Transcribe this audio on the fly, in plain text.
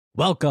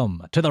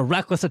Welcome to the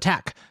Reckless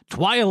Attack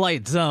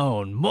Twilight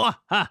Zone.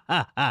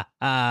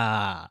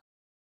 Now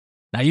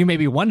you may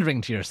be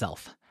wondering to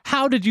yourself,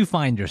 how did you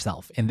find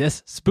yourself in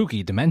this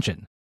spooky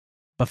dimension?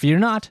 But fear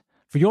not,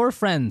 for your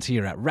friends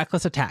here at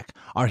Reckless Attack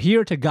are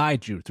here to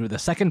guide you through the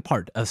second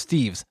part of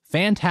Steve's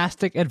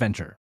fantastic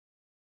adventure.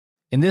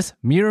 In this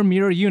Mirror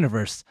Mirror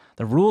universe,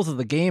 the rules of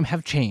the game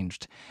have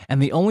changed,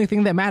 and the only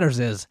thing that matters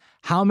is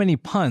how many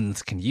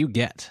puns can you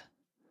get.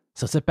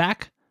 So sit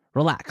back,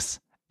 relax,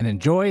 and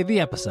enjoy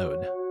the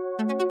episode.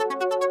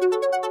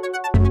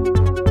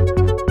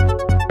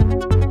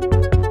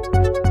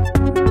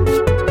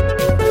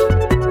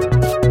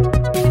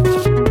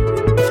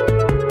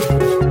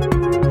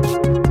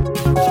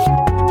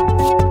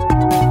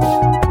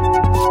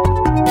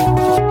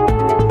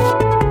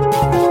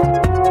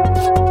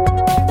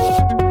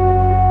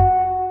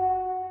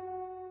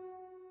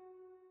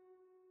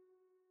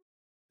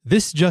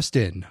 This just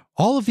in.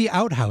 All of the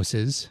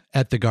outhouses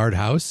at the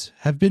guardhouse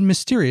have been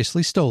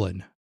mysteriously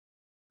stolen.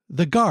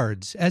 The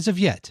guards, as of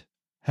yet,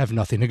 have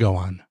nothing to go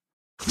on.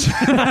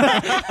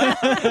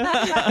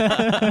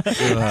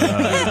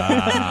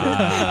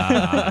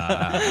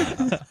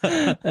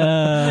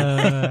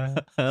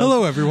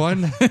 Hello,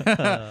 everyone.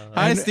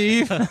 Hi,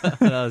 Steve.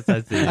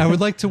 I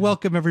would like to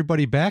welcome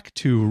everybody back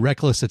to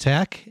Reckless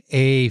Attack,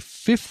 a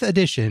 5th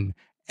edition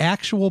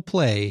actual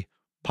play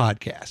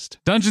podcast.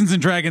 Dungeons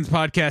and Dragons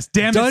podcast.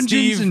 Damn it,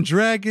 Dungeons Steve. and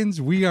Dragons.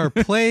 We are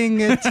playing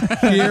it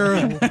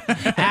here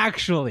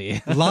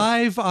Actually,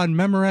 live on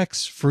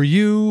Memorex for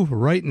you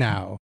right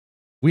now.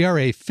 We are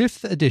a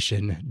 5th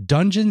edition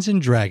Dungeons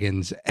and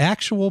Dragons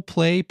actual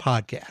play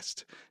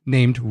podcast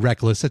named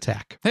Reckless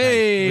Attack.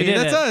 Hey, We did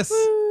that's it. us.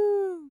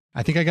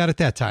 I think I got it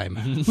that time.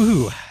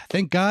 Woohoo.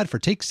 Thank God for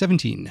take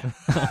 17.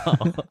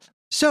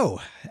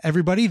 So,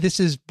 everybody, this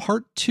is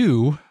part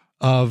 2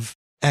 of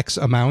X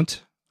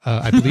amount.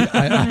 I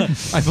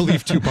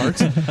believe 2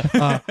 parts.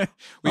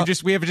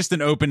 We have just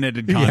an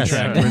open-ended Yes.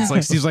 contract where it's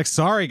like Steve's like,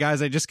 sorry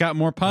guys, I just got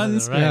more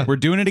puns. Right. We're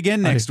doing it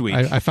again next week.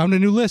 I found a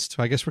new list.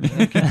 I guess we're going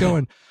to keep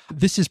going.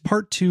 This is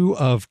part 2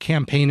 of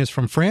Campaign is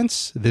from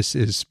France. This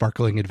is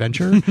Sparkling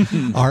Adventure,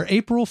 our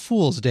April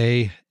Fool's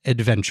Day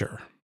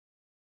adventure.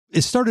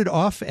 It started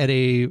off at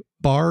a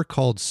bar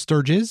called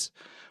Sturges,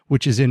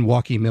 which is in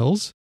Walkie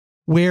Mills,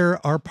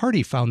 where our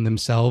party found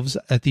themselves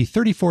at the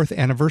 34th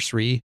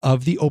anniversary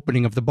of the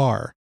opening of the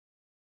bar.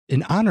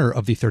 In honor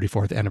of the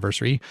 34th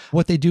anniversary,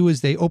 what they do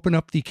is they open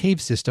up the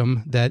cave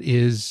system that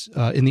is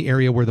in the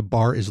area where the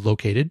bar is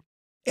located,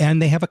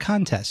 and they have a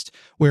contest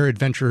where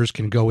adventurers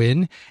can go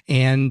in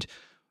and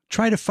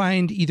try to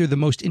find either the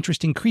most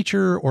interesting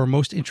creature or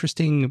most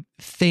interesting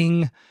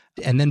thing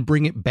and then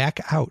bring it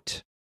back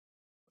out.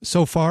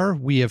 So far,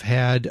 we have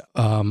had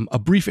a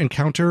brief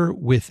encounter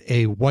with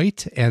a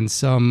wight and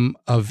some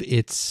of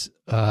its,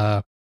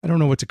 I don't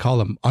know what to call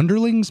them,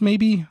 underlings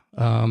maybe?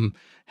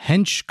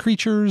 Hench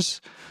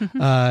creatures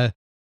that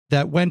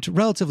went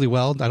relatively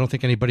well. I don't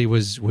think anybody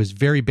was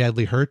very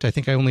badly hurt. I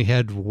think I only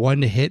had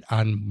 1 hit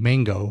on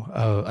Mango,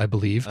 I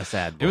believe. a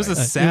sad boy. It was a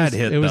sad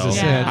hit, it was though. a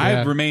sad, I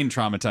yeah. remain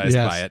traumatized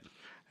Yes. by it.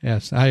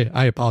 Yes,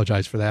 I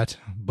apologize for that,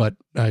 but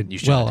You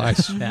should.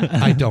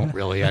 I don't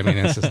really. I mean,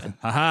 it's just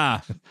Haha.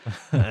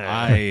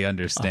 I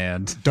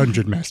understand.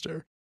 Dungeon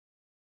Master.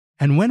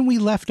 And when we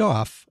left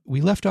off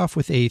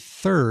with a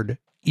third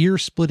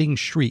ear-splitting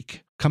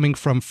shriek coming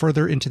from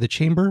further into the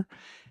chamber.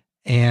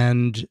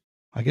 And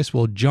I guess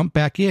we'll jump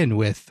back in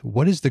with,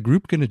 what is the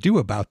group going to do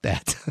about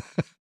that?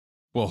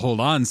 Well, hold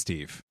on,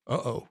 Steve.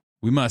 Uh-oh.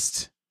 We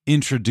must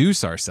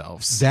introduce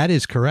ourselves. That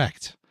is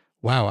correct.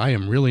 Wow, I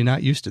am really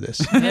not used to this.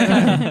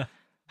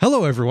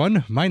 Hello,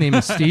 everyone. My name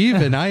is Steve,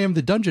 and I am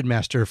the Dungeon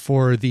Master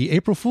for the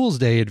April Fool's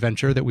Day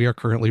adventure that we are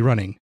currently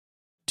running.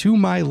 To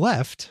my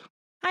left...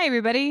 Hi,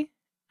 everybody.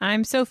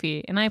 I'm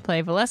Sophie, and I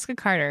play Valeska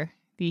Carter,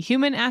 the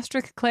human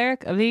Astric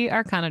cleric of the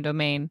Arcana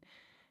domain.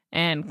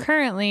 And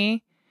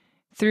currently,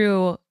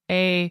 through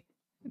a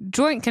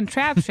joint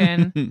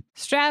contraption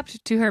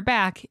strapped to her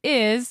back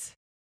is...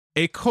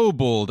 A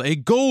kobold, a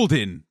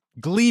golden,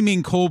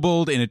 gleaming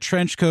kobold in a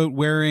trench coat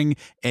wearing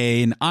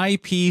an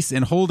eyepiece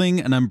and holding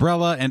an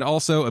umbrella and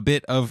also a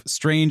bit of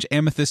strange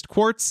amethyst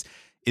quartz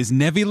is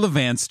Nevi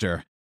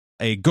Levanster,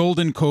 a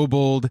golden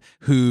kobold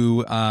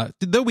who,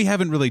 though we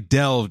haven't really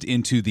delved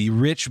into the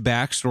rich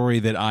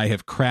backstory that I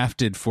have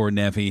crafted for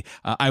Nevi,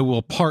 I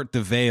will part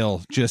the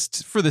veil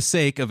just for the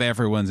sake of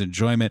everyone's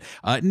enjoyment.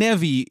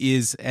 Nevi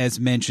is, as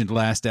mentioned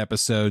last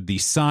episode, the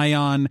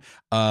scion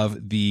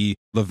of the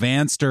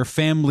Levanster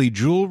family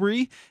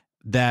jewelry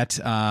that,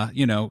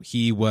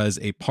 he was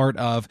a part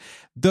of,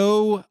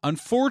 though,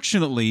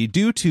 unfortunately,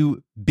 due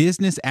to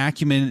business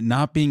acumen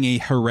not being a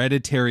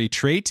hereditary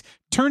trait,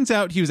 turns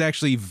out he was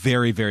actually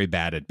very, very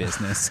bad at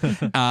business,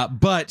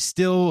 but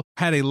still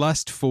had a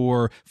lust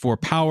for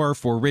power,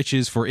 for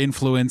riches, for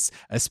influence,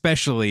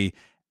 especially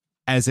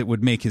as it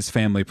would make his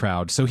family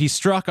proud. So he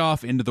struck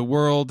off into the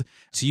world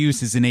to use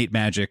his innate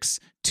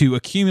magics to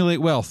accumulate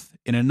wealth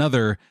in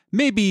another,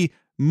 maybe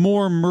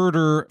more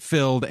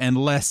murder-filled and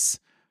less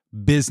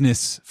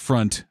business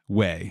front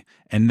way.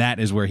 And that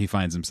is where he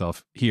finds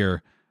himself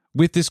here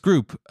with this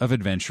group of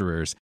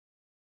adventurers.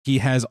 He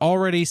has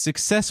already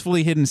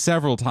successfully hidden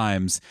several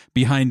times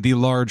behind the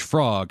large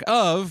frog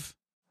of...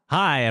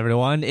 Hi,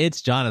 everyone.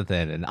 It's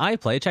Jonathan, and I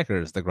play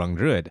Checkers, the Grung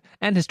Druid,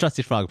 and his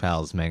trusty frog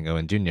pals, Mango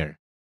and Junior.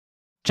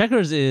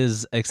 Checkers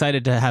is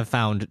excited to have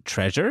found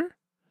treasure?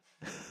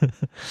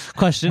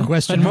 Question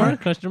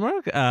mark?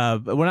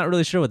 We're not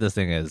really sure what this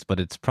thing is, but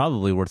it's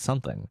probably worth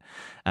something.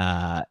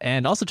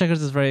 And also,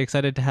 Checkers is very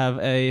excited to have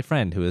a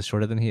friend who is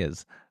shorter than he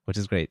is, which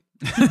is great.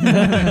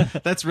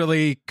 That's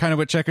really kind of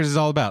what Checkers is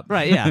all about.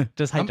 Right, yeah.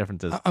 Just height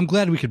differences. I'm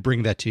glad we could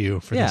bring that to you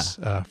for this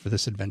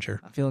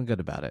adventure. I'm feeling good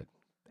about it.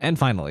 And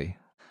finally,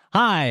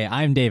 hi,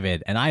 I'm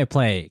David, and I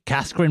play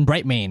Cascarin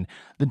Brightmane,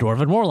 the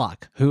Dwarven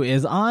Warlock, who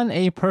is on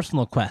a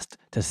personal quest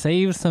to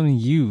save some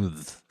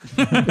youths.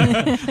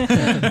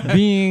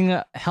 Being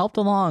helped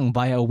along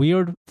by a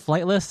weird,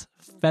 flightless,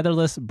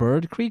 featherless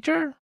bird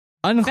creature?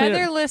 Unclear.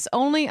 Featherless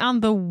only on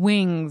the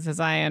wings, as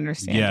I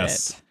understand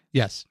it.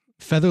 Yes.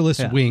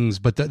 Featherless wings,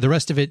 but the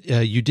rest of it,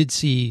 you did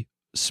see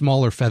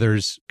smaller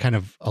feathers kind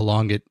of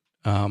along it.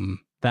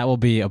 That will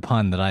be a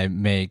pun that I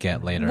may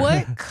get later.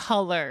 What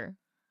color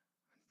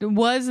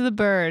was the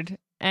bird?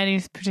 Any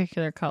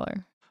particular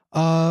color?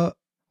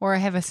 Or I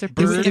have a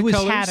Bird specific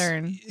colors?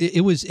 pattern?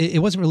 It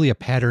wasn't really a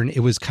pattern. It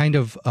was kind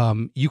of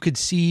you could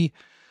see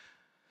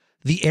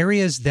the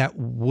areas that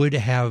would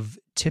have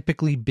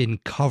typically been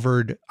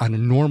covered on a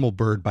normal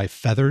bird by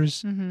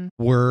feathers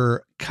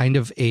were kind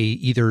of a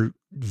either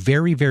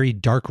very, very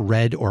dark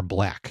red or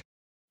black.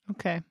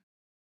 Okay.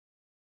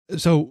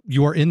 So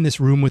you are in this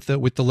room with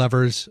the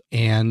levers,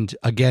 and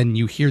again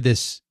you hear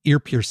this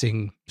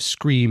ear-piercing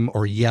scream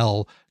or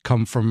yell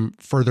come from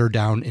further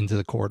down into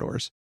the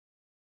corridors.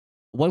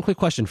 One quick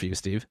question for you,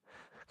 Steve.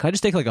 Can I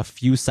just take like a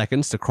few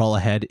seconds to crawl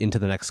ahead into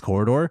the next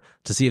corridor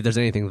to see if there's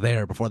anything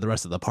there before the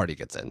rest of the party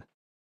gets in?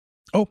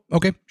 Oh,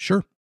 okay,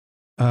 sure.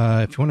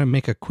 If you want to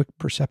make a quick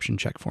perception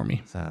check for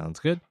me. Sounds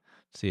good.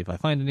 See if I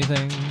find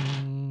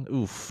anything.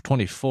 Oof,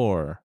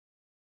 24.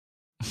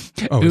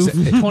 Oh, Oof,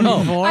 24.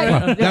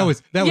 Wow, that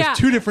was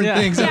two different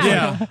things.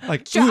 Yeah.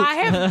 Like, So I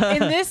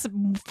have in this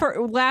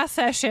last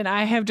session,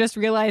 I have just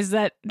realized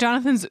that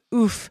Jonathan's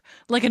oof,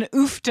 like an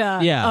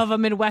oofta of a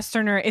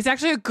Midwesterner, is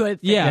actually a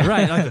good thing. Yeah,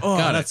 right. Like, oh,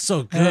 that's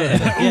so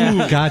good.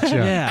 ooh, gotcha.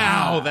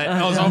 Ow,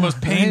 that was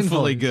almost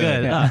painfully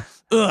good. Yeah.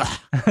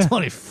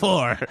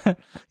 24.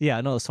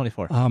 Yeah, no, it's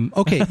 24.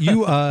 Okay,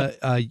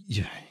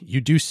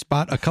 you do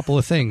spot a couple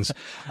of things.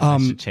 I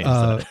should change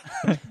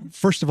that.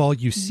 First of all,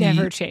 you see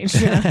Never changed,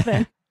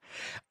 Jonathan.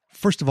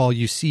 First of all,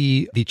 you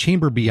see the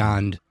chamber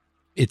beyond.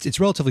 It's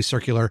relatively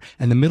circular,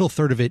 and the middle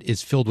third of it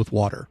is filled with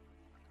water.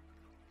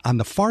 On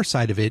the far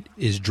side of it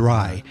is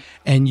dry,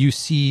 and you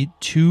see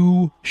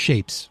two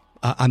shapes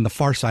on the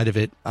far side of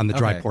it, on the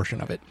dry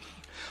portion of it.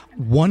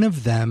 One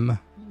of them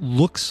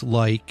looks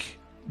like,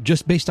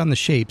 just based on the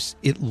shapes,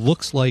 it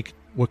looks like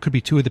what could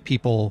be two of the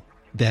people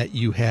that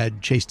you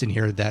had chased in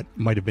here that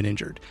might have been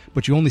injured.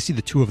 But you only see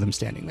the two of them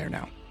standing there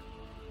now.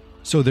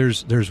 So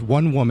there's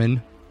one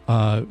woman,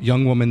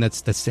 young woman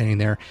that's standing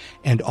there,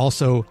 and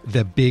also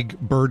the big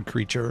bird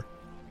creature.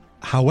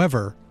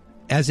 However,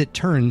 as it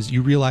turns,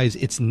 you realize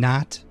it's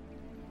not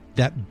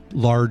that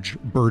large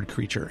bird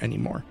creature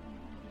anymore.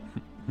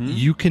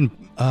 You can,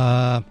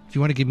 if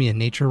you want to give me a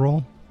nature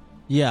roll.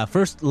 Yeah,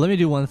 first, let me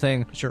do one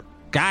thing. Sure.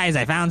 Guys,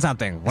 I found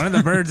something. One of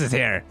the birds is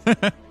here.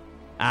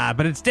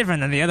 But it's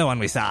different than the other one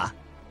we saw.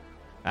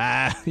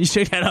 You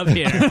should get up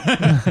here.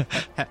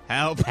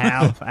 Help.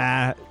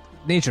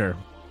 Nature.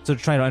 So to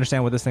try to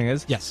understand what this thing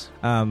is? Yes.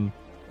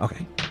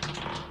 Okay.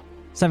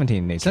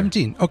 17 nature.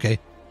 17. Okay.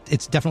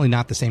 It's definitely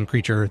not the same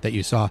creature that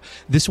you saw.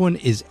 This one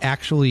is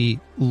actually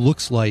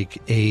looks like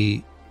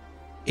a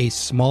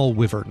small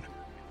wyvern.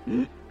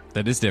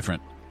 That is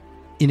different.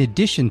 In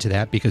addition to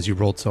that, because you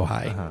rolled so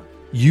high,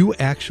 you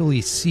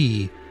actually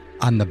see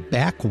on the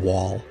back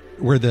wall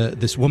where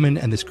this woman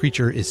and this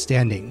creature is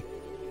standing,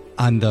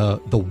 on the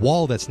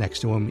wall that's next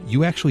to him,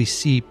 you actually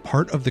see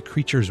part of the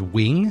creature's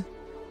wing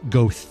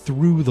go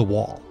through the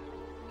wall.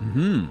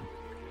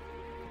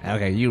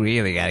 Okay, you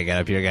really got to get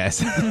up here,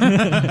 guys.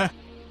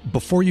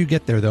 Before you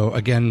get there, though,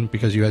 again,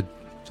 because you had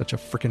such a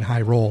freaking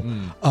high roll,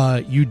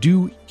 you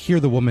do hear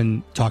the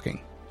woman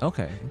talking.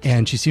 Okay.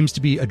 And she seems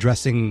to be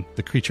addressing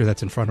the creature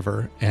that's in front of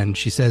her. And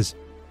she says,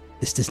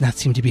 "This does not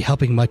seem to be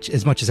helping much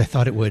as I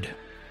thought it would.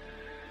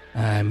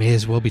 I may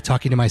as well be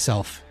talking to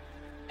myself.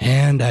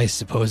 And I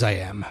suppose I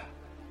am.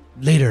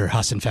 Later,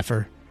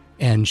 Hassenpfeffer."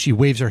 And she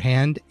waves her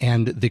hand,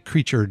 and the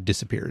creature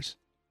disappears.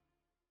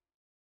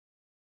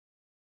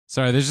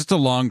 Sorry, there's just a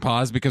long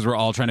pause because we're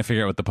all trying to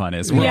figure out what the pun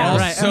is. We're Yeah, all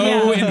right. so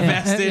Yeah.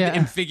 invested Yeah.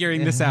 in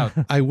figuring this out.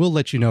 I will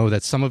let you know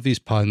that some of these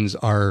puns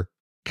are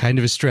kind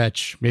of a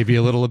stretch, maybe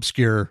a little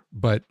obscure,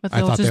 but But I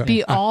they'll thought just they,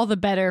 be all the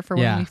better for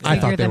when we I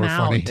figure thought they them were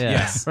out. funny. Yeah.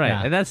 Yes. Right.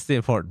 Yeah. And that's the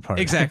important part.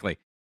 Exactly.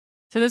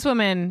 So this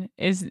woman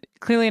is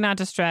clearly not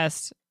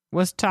distressed,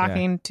 was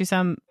talking to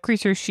some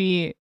creature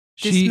she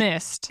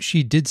dismissed.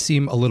 She did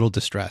seem a little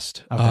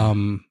distressed,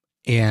 Okay.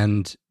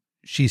 and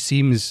she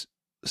seems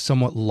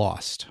somewhat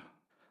lost,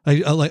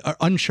 like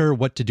unsure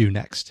what to do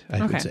next.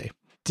 I would say.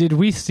 Did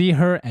we see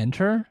her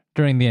enter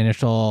during the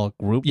initial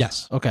group?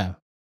 Yes. Okay.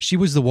 She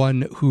was the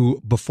one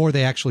who, before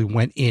they actually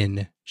went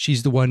in,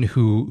 she's the one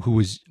who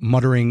was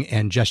muttering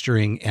and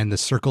gesturing, and the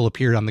circle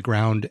appeared on the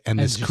ground, and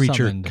this just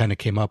creature summoned. kind of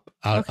came up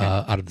out Okay.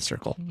 of the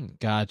circle.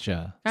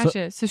 Gotcha.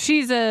 Gotcha. So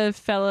she's a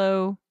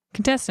fellow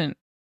contestant.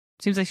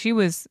 Seems like she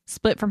was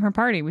split from her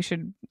party. We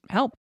should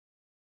help.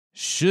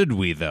 Should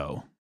we,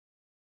 though?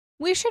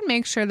 We should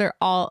make sure they're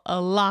all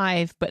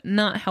alive, but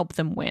not help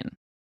them win.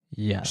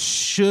 Yes.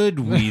 Should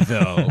we,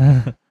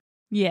 though?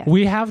 Yeah.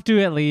 We have to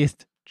at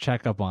least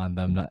check up on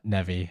them,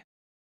 Nevi.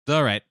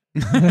 All right.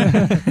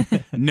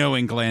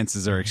 Knowing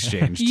glances are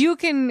exchanged. You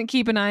can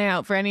keep an eye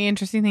out for any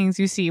interesting things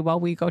you see while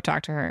we go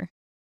talk to her.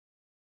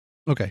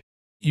 Okay.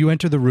 You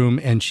enter the room,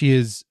 and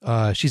she's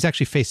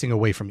actually facing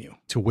away from you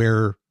to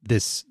where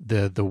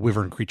the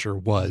wyvern creature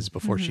was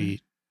before Mhm.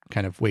 she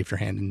kind of waved her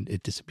hand and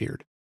it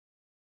disappeared.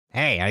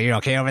 Hey, are you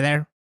okay over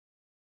there?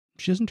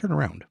 She doesn't turn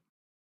around.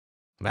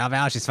 Well,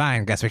 Val, she's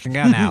fine. Guess we can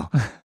go now.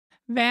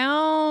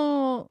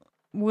 Val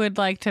would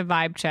like to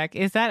vibe check.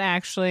 Is that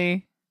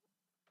actually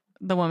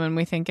the woman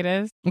we think it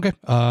is? Okay.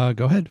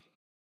 Go ahead.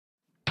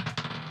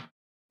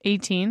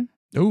 18.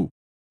 Oh,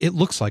 it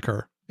looks like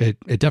her. It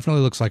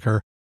definitely looks like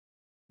her.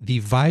 The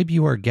vibe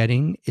you are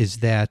getting is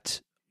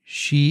that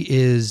she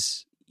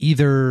is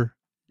either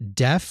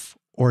deaf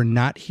or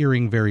not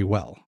hearing very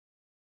well.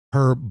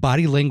 Her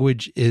body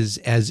language is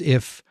as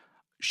if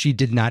she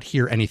did not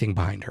hear anything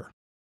behind her.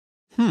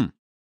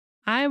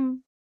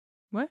 I'm.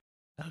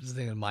 I was just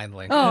thinking mind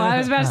link. Oh, I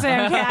was about to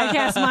say, okay, I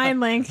cast Mind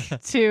Link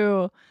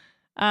to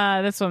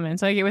this woman.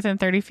 So I get within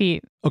 30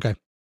 feet. Okay.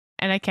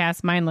 And I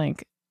cast Mind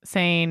Link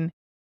saying,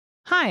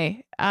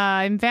 "Hi,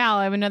 I'm Val.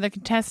 I'm another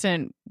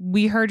contestant.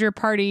 We heard your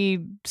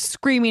party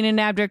screaming in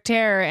abject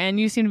terror, and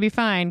you seem to be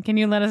fine. Can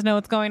you let us know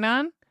what's going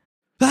on?"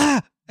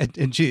 Ah!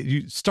 And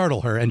you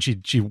startle her, and she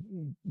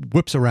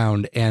whips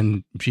around,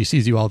 and she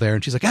sees you all there,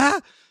 and she's like,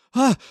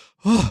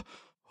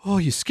 oh,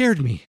 you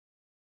scared me.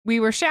 We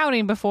were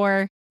shouting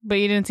before, but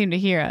you didn't seem to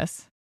hear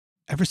us.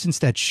 Ever since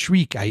that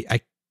shriek,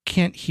 I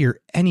can't hear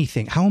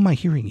anything. How am I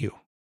hearing you?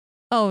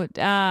 Oh,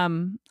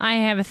 I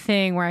have a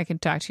thing where I can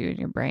talk to you in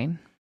your brain.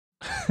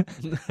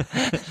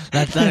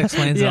 that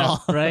explains it Yeah,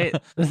 all. right?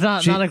 It's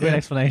not a great She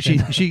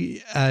explanation.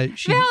 she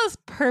Val's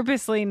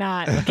purposely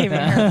not giving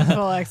her the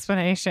full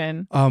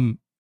explanation.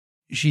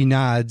 she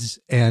nods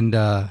and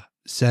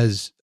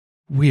says,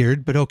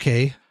 "Weird, but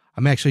okay.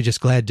 I'm actually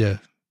just glad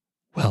to,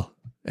 well,"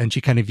 and she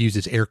kind of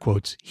uses air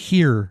quotes,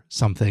 "hear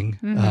something."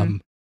 Mhm.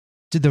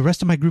 Did the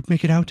rest of my group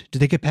make it out? Did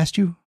they get past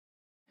you?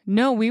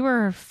 No, we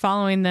were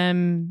following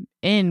them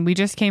in. We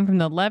just came from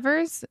the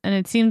levers, and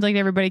it seemed like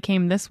everybody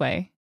came this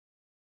way.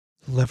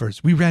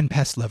 Levers. We ran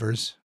past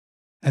levers.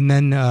 And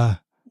then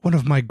one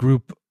of my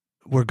group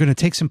were going to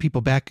take some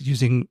people back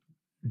using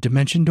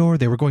Dimension Door.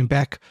 They were going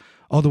back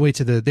all the way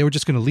to they were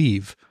just going to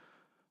leave.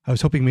 I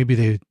was hoping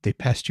maybe they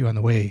passed you on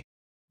the way.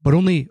 But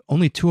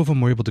only two of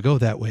them were able to go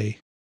that way.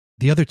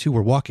 The other two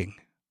were walking.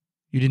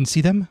 You didn't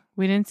see them?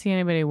 We didn't see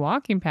anybody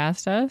walking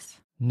past us.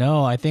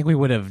 No, I think we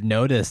would have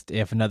noticed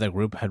if another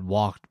group had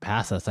walked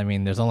past us. I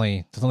mean, there's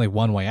only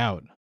one way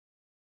out.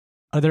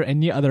 Are there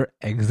any other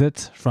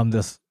exits from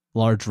this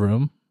large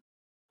room?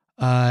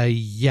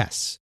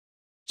 Yes.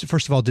 So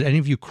first of all, did any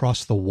of you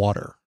cross the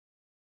water?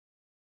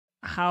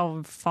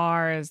 How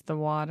far is the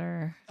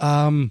water?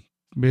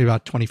 Maybe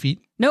about 20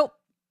 feet. Nope.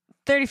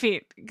 30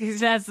 feet, because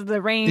that's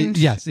the range.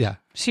 Yes, yeah.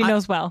 She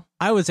knows well.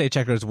 I would say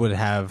Checkers would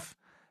have,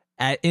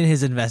 in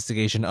his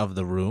investigation of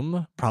the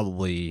room,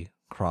 probably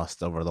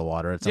crossed over the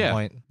water at some Yeah.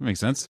 point Makes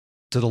sense.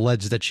 To the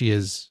ledge that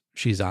she's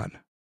on.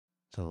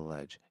 to the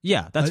ledge.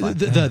 Yeah, that's fine.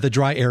 The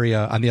dry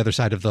area on the other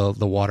side of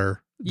the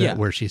water Yeah.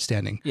 where she's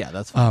standing. Yeah,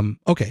 that's fine.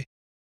 Okay.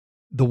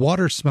 The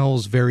water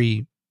smells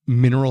very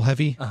mineral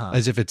heavy, Uh-huh.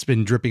 as if it's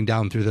been dripping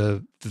down through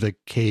the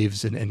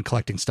caves and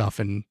collecting stuff,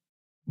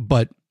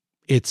 but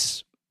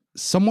it's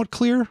somewhat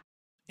clear,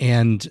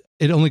 and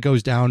it only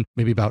goes down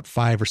maybe about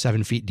 5 or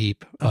 7 feet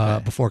deep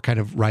Okay. before kind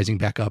of rising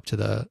back up to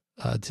the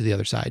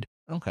other side.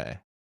 Okay.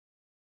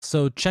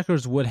 So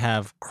Checkers would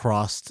have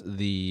crossed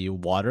the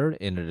water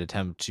in an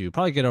attempt to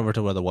probably get over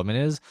to where the woman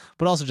is,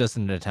 but also just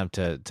in an attempt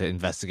to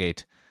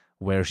investigate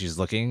where she's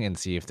looking and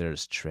see if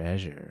there's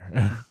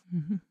treasure.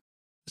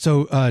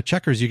 So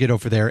Checkers, you get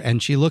over there,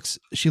 and she looks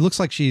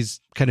like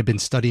she's kind of been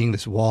studying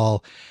this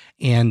wall,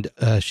 and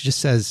she just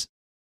says,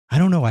 "I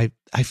don't know.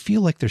 I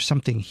feel like there's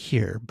something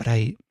here, but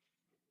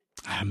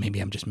maybe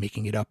I'm just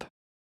making it up."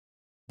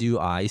 Do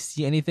I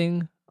see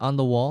anything on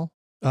the wall?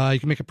 You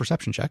can make a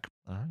perception check.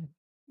 All right.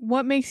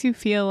 What makes you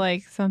feel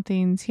like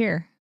something's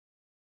here?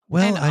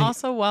 Well, and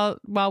also,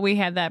 while we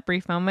had that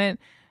brief moment,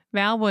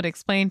 Val would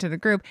explain to the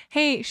group,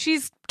 "Hey,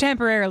 she's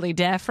temporarily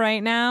deaf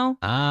right now.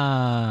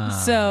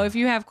 So if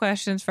you have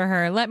questions for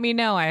her, let me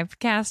know. I've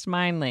cast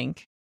Mind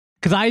Link."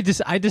 Because I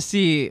just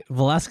see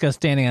Valeska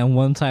standing on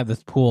one side of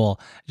this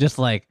pool, just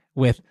like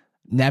with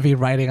Nevi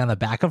riding on the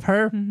back of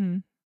her, Mm-hmm.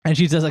 and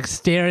she's just like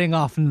staring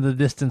off into the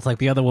distance like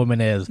the other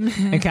woman is.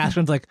 And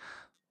Catherine's like,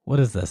 What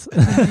is this?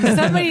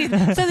 Somebody's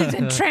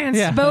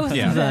entranced both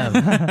Yeah. of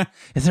them.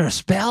 Is there a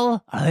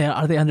spell?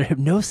 Are they under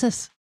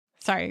hypnosis?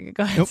 Sorry,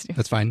 go ahead. Nope, Stu.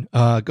 that's fine.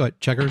 Go ahead.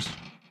 Checkers.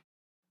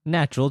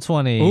 Natural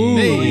 20. Ooh,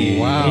 Hey.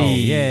 wow.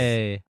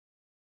 Yay.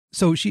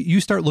 So you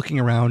start looking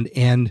around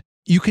and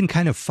you can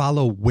kind of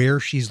follow where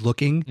she's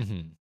looking,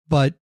 Mhm.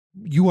 but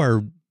you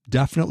are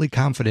definitely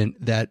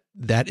confident that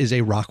that is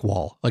a rock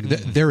wall. Like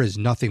there is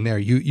nothing there.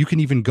 You can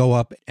even go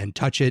up and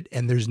touch it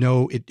and there's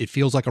no, it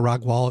feels like a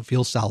rock wall. It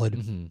feels solid.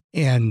 Mhm.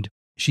 And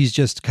she's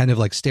just kind of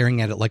like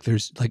staring at it like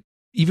there's like,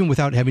 even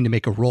without having to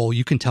make a roll,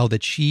 you can tell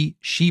that she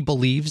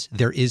believes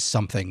there is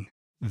something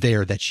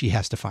there that she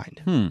has to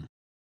find.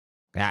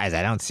 Guys,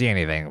 I don't see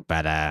anything,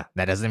 but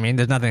that doesn't mean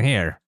there's nothing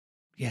here.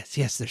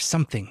 Yes, there's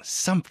something.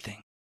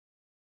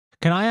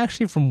 Can I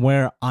actually, from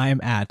where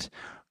I'm at,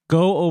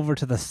 go over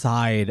to the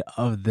side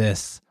of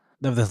this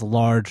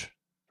large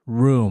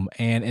room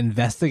and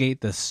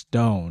investigate the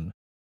stone?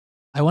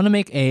 I want to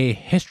make a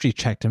history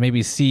check to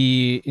maybe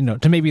see,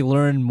 to maybe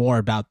learn more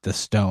about the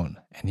stone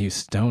and use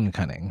stone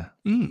cunning.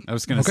 I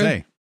was going to Okay.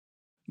 say.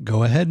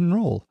 Go ahead and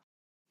roll.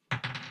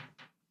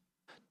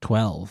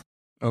 12.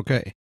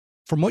 Okay.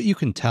 From what you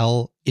can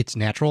tell, it's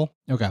natural.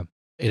 Okay.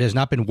 It has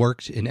not been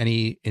worked in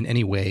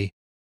any way.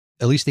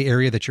 At least the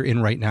area that you're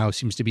in right now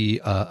seems to be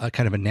a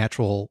kind of a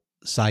natural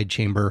side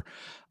chamber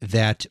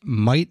that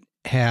might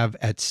have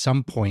at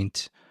some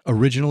point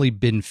originally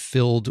been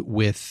filled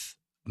with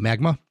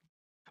magma,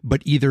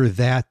 but either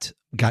that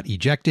got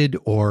ejected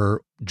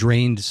or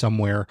drained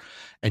somewhere.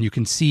 And you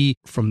can see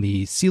from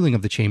the ceiling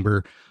of the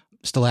chamber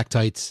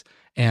stalactites,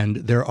 and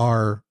there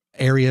are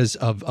areas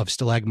of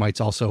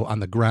stalagmites also on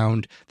the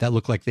ground that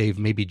look like they've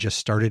maybe just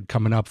started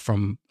coming up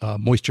from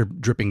moisture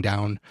dripping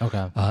down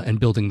Okay. and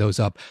building those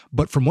up.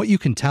 But from what you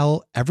can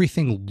tell,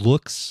 everything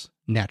looks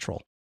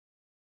natural.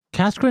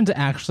 Kaskrin's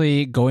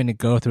actually going to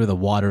go through the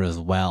water as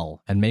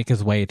well and make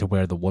his way to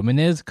where the woman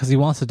is because he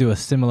wants to do a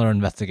similar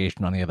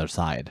investigation on the other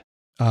side.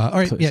 All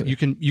right, So- yeah, so-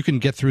 you can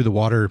get through the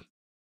water,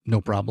 no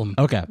problem.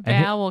 Okay.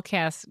 And Val will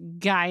cast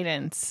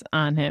guidance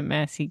on him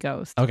as he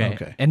goes. okay.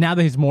 Okay. And now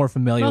that he's more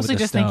familiar Mostly with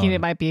the just thinking stone-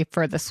 it might be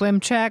for the swim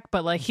check,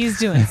 but like he's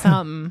doing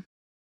something.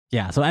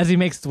 Yeah, so as he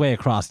makes his way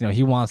across,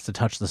 he wants to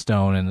touch the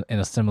stone in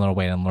a similar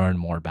way and learn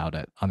more about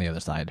it on the other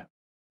side.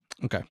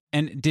 Okay.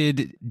 And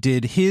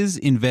did his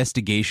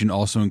investigation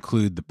also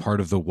include the part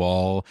of the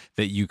wall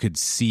that you could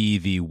see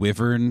the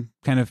wyvern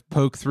kind of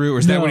poke through? Or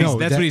is that No, what he's, no,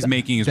 that's that- what he's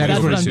making his That way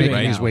is That's what what to, it's I'm doing right?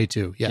 making his now. way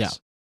to. Yes. Yeah.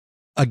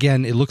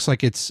 Again, it looks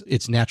like it's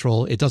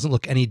natural. It doesn't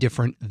look any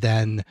different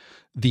than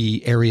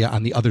the area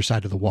on the other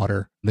side of the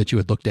water that you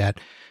had looked at.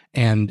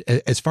 And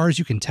as far as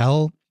you can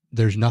tell,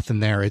 there's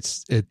nothing there.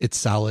 It's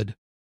solid.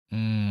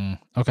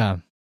 Okay.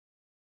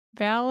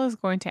 Val is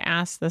going to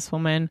ask this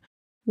woman,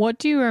 what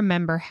do you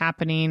remember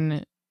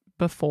happening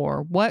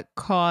before? What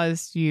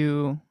caused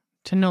you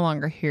to no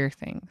longer hear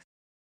things?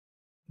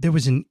 There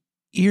was an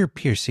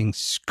ear-piercing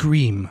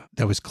scream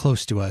that was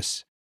close to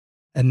us.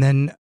 And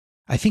then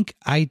I think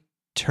I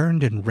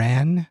turned and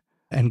ran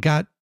and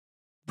got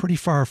pretty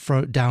far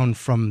down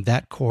from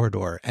that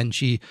corridor. And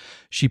she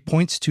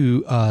points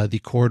to the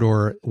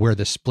corridor where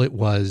the split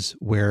was,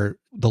 where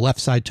the left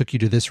side took you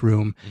to this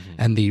room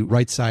and the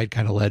right side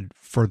kind of led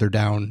further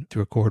down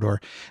through a corridor.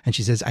 And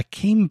she says, I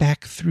came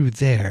back through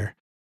there.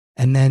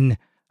 And then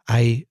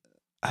I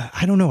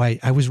don't know,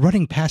 I was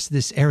running past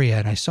this area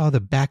and I saw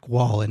the back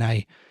wall and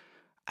I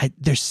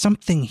there's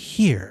something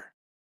here.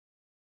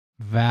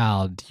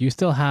 Val,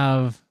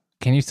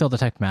 can you still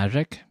detect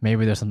magic?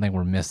 Maybe there's something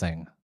we're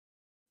missing.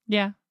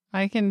 Yeah,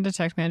 I can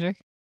detect magic.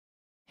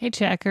 Hey,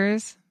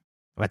 Checkers,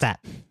 What's that?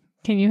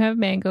 can you have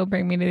Mango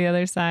bring me to the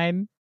other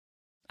side?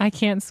 I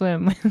can't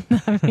swim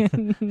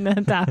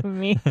on top of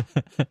me.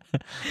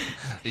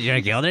 You're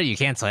a gilder? You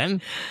can't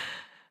swim?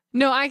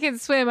 No, I can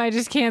swim. I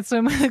just can't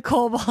swim with a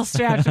coal ball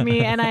strapped to me.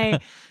 And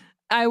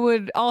I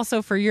would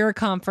also, for your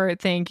comfort,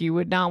 think you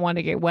would not want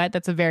to get wet.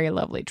 That's a very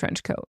lovely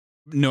trench coat.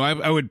 No,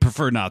 I would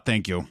prefer not.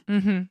 Thank you.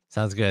 Mm-hmm.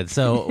 Sounds good.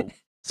 So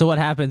what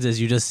happens is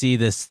you just see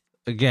this,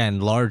 again,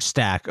 large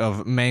stack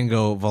of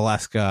Mango,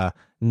 Valeska,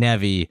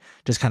 Nevi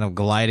just kind of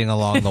gliding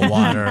along the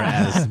water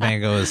as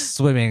Mango is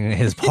swimming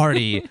his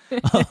party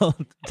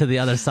to the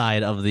other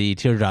side of the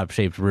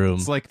teardrop-shaped room.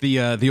 It's like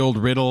the old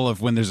riddle of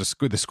when there's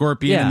the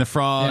scorpion Yeah. and the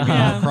frog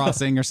Yeah.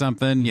 crossing or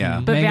something. Yeah.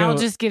 But Val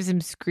Mango- just gives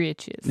him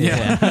screeches.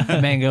 Yeah.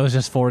 Mango is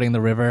just fording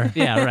the river.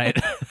 Yeah, right.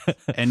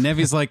 And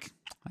Nevi's like,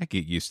 I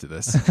get used to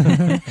this.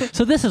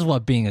 So this is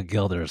what being a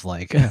gilder is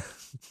like.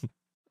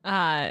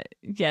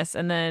 Yes,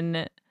 and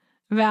then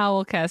Val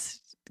will cast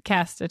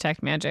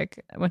detect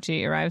magic when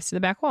she arrives to the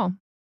back wall.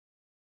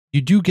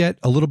 You do get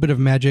a little bit of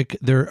magic.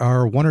 There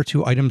are one or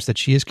two items that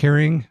she is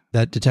carrying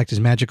that detect as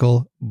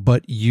magical,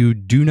 but you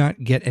do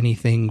not get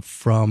anything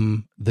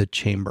from the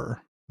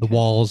chamber. The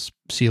walls,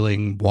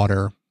 ceiling,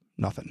 water,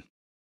 nothing.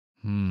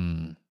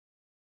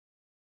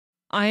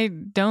 I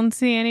don't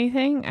see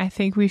anything. I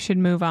think we should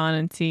move on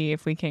and see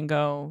if we can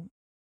go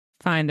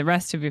find the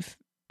rest of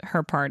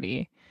her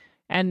party.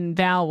 And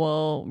Val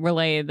will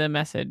relay the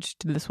message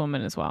to this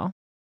woman as well.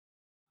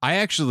 I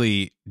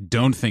actually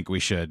don't think we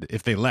should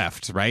if they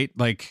left, right?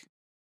 Like,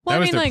 Well, that I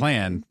was mean, their like,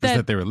 plan, is that-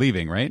 that they were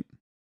leaving, right?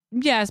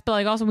 Yes, but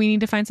like also we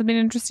need to find something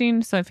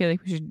interesting, so I feel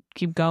like we should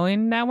keep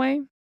going that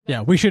way.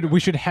 Yeah, we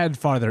should head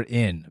farther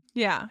in.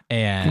 Yeah.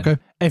 And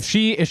Okay. if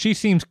she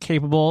seems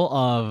capable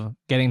of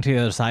getting to the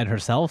other side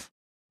herself,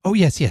 Oh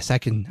yes, I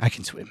can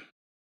swim.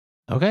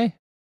 okay.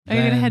 Are you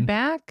gonna then- head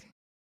back?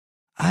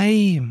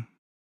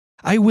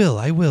 I will.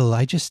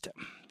 I just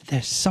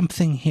there's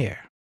something here.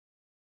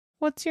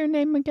 What's your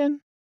name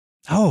again?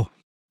 Oh,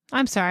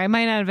 I'm sorry, I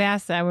might not have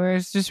asked that. We were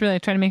just really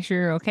trying to make sure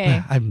you're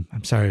okay. I'm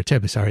sorry,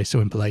 terribly sorry,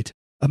 so impolite.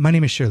 My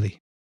name is Shirley.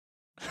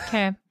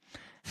 Okay.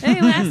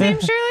 Any last name,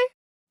 Shirley?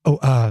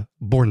 Oh,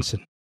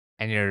 Bornson.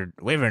 And your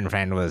wyvern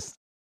friend was.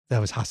 That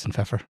was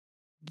Hassenpfeffer.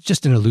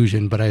 Just an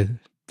illusion, but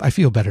I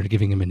feel better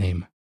giving him a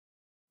name.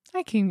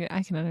 I can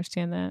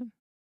understand that.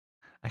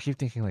 I keep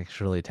thinking like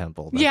Shirley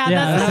Temple. Yeah,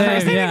 that's the same,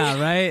 first thing. yeah,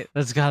 right.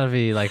 That's got to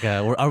be like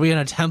are we in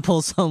a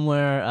temple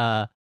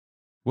somewhere?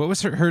 What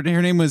was her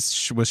name was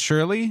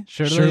Shirley?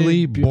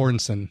 Shirley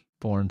Bornson.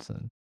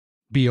 Bornson.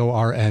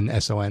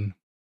 Bornson.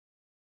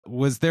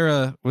 Was there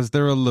a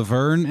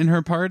Laverne in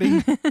her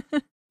party?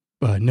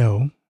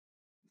 No,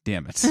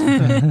 Damn it.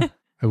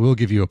 I will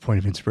give you a point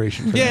of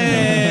inspiration for that.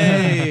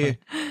 Yay!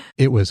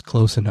 It was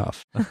close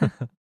enough.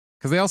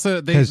 Because they also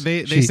they 'Cause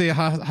they she- say a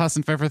Haas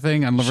and Pfeffer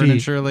thing on Laverne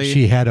and Shirley.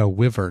 She had a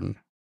wyvern.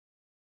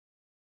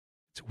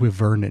 It's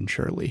Wyvern and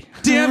Shirley.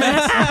 Damn it!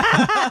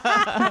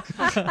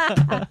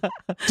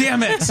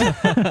 Damn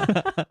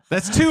it!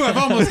 That's two I've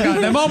almost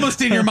gotten. I'm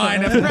almost in your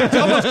mind. I've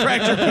almost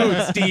cracked your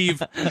code,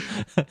 Steve.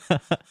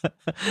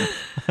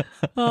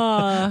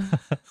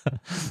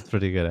 It's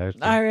pretty good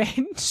actually. All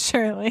right,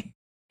 Shirley.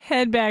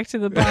 Head back to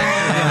the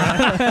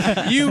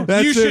bar. You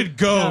That's should it.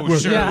 go, Yeah.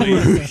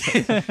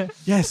 Shirley.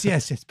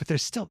 Yes, but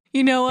there's still.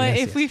 You know what?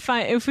 Yes,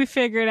 If we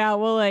figure it out,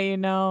 we'll let you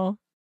know.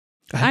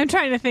 I'm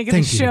trying to think of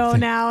the Thank you, show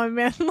thank- now, and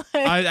man, like,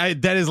 I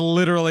that is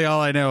literally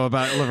all I know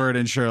about Laverne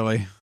and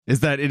Shirley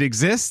is that it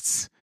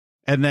exists,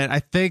 and that I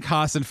think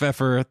Haas and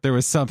Pfeffer there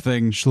was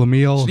something.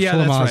 Schlemiel, Yeah,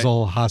 that's right.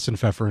 Schlemazel,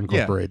 Hassenpfeffer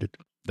Incorporated.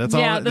 That's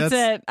all. yeah, that's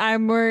it.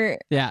 We're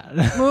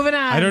Yeah. moving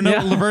on. I don't know Yeah.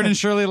 what Laverne and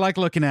Shirley like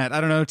looking at.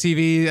 I don't know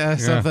TV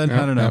something.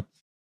 yeah, I don't know. yeah.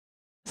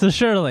 So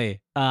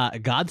Shirley,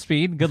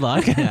 Godspeed. Good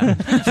luck. Thank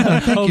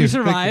Hope you. you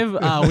survive.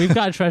 We've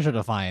got treasure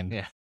to find.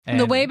 Yeah. And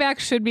The way back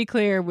should be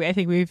clear. I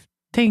think we've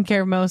taken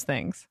care of most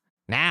things.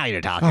 Now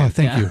you're talking. Oh,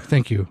 thank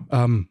Yeah.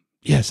 you.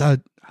 Yes,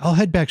 I'll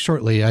head back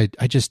shortly. All right.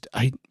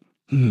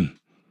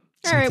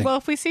 Something. Well,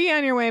 if we see you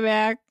on your way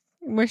back,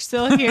 we're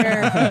still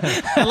here.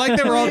 I like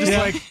that we're all just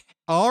like,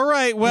 all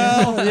right,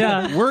 well,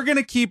 Yeah. we're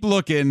gonna keep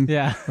looking.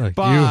 Yeah. Look,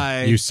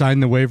 Bye. You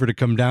signed the waiver to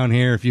come down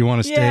here if you want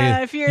to stay.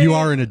 Yeah, if you're- you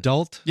are an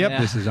adult. Yep.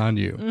 This is on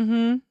you.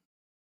 Mm-hmm.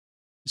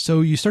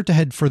 So you start to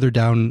head further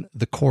down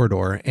the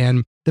corridor,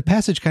 and the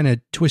passage kind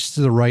of twists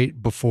to the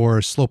right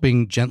before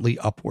sloping gently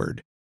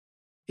upward.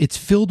 It's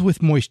filled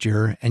with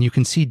moisture, and you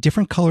can see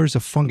different colors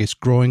of fungus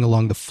growing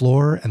along the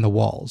floor and the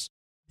walls.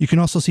 You can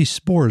also see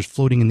spores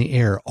floating in the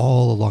air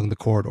all along the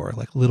corridor,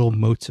 like little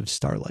motes of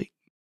starlight.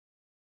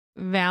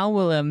 Val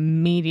will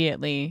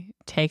immediately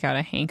take out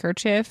a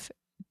handkerchief,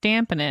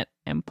 dampen it,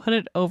 and put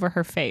it over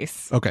her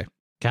face. Okay.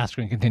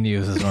 Castrin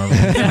continues as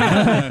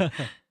normal.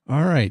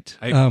 All right.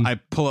 I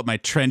pull up my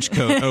trench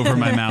coat over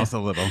my mouth a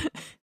little.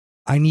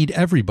 I need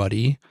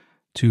everybody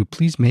to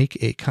please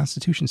make a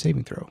Constitution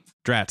saving throw.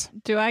 Drat.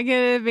 Do I get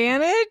an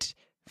advantage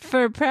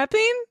for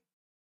prepping?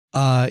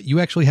 You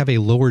actually have a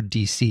lower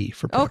DC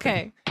for prepping.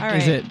 Okay. All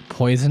right. Is it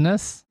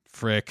poisonous?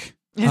 Frick.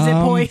 Is it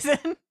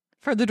poison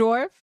for the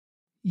dwarf?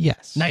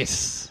 Yes.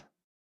 Nice.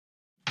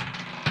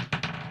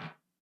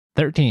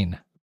 13.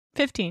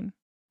 15.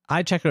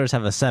 Eye checkers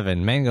have a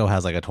 7. Mango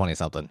has like a 20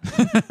 something.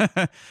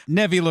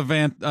 Nevi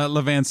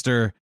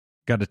Levanster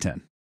got a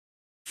 10.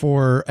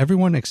 For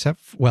everyone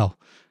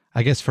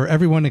I guess for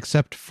everyone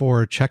except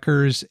for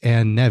Checkers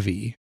and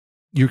Nevi,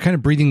 you're kind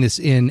of breathing this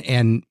in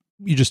and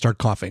you just start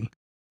coughing.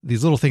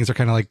 These little things are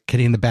kind of like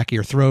getting in the back of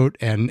your throat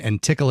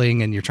and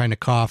tickling, and you're trying to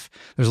cough.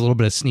 There's a little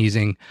bit of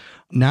sneezing.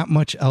 Not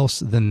much else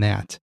than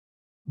that.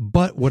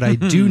 But what I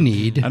do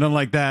need, I don't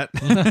like that.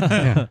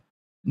 yeah.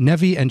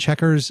 Nevi and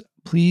Checkers,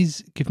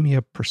 please give me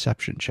a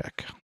perception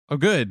check. Oh,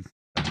 good.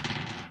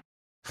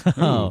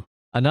 Oh,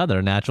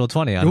 another natural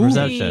 20 on Ooh.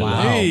 perception.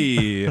 Wow.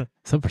 Hey.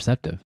 So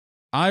perceptive.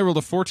 I rolled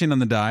a 14 on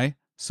the die,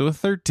 so a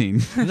 13.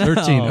 13.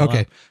 No.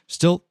 Okay.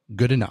 Still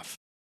good enough.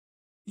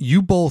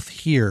 You both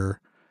hear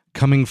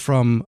coming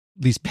from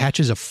these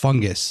patches of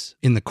fungus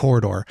in the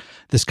corridor,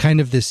 this kind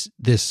of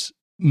this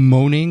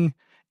moaning,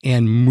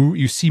 and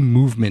you see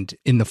movement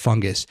in the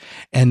fungus,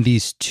 and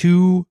these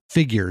two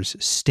figures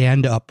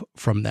stand up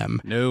from them,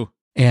 No.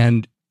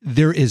 and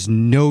there is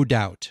no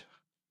doubt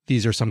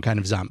these are some kind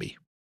of zombie.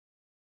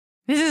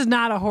 This is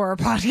not a horror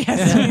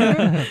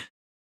podcast.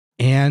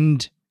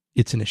 And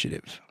it's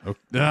initiative. Oh.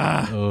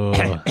 Ah.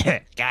 Oh.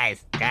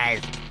 guys.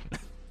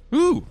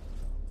 Ooh.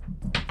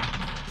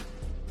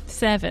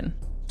 7.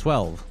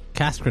 12.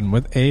 Castrin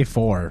with a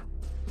 4.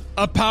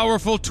 A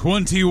powerful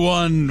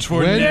 21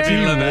 for Nevi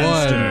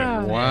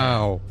Levanster.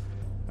 Wow.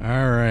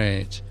 All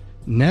right.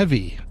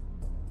 Nevi.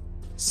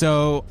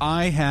 So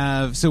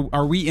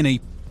are we in a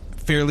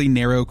fairly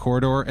narrow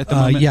corridor at the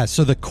moment? Yeah,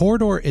 so the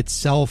corridor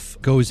itself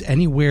goes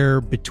anywhere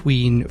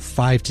between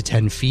 5 to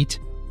 10 feet.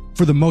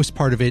 For the most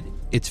part of it,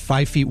 it's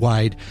 5 feet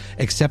wide,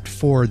 except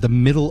for the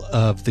middle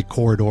of the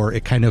corridor.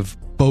 It kind of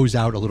bows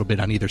out a little bit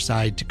on either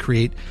side to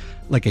create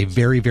like a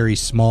very, very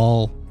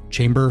small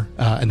chamber,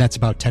 and that's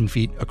about 10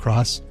 feet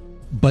across.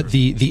 But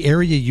the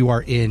area you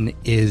are in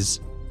is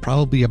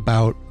probably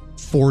about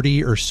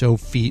 40 or so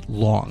feet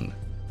long.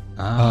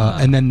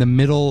 And then the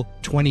middle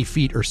 20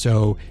 feet or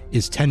so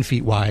is 10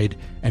 feet wide,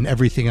 and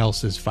everything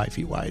else is 5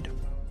 feet wide.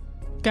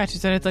 Gotcha.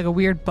 So it's like a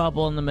weird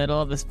bubble in the middle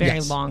of this very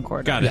Yes. long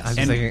corridor. Got it. I was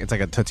And- thinking it's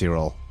like a Tootsie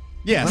Roll.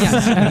 Yes.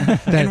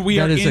 That- We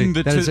are that is in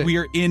the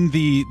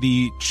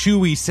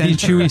chewy the center.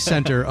 chewy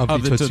center of,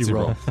 of the Tootsie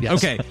Roll. Yes.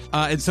 Okay.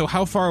 And so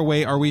how far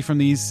away are we from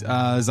these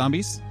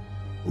zombies?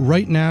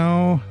 Right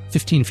now,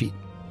 15 feet.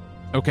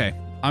 Okay.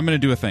 I'm going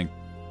to do a thing.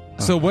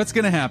 So what's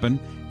going to happen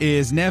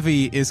is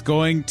Nevi is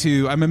going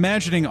to, I'm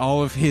imagining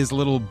all of his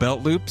little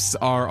belt loops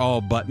are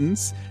all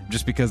buttons,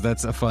 just because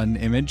that's a fun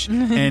image.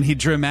 And he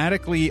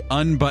dramatically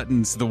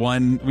unbuttons the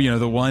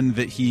one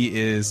that he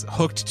is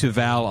hooked to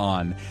Val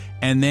on.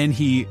 And then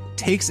he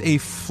takes a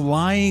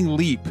flying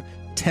leap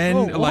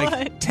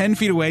 10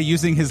 feet away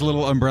using his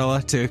little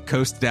umbrella to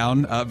coast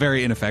down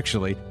very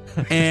ineffectually.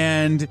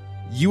 And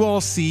you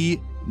all see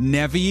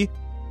Nevi.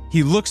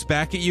 He looks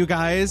back at you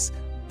guys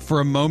for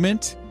a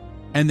moment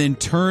and then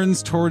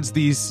turns towards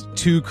these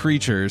two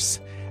creatures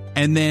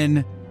and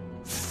then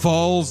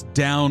falls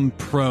down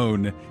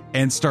prone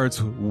and starts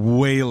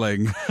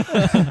wailing.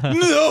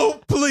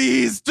 No,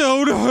 please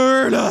don't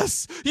hurt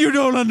us. You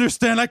don't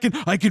understand. I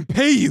can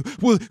pay you.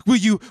 Will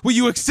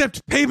you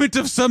accept payment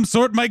of some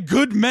sort, my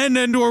good men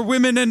and or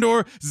women and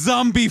or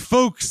zombie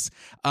folks?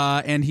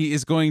 And he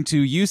is going to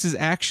use his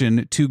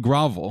action to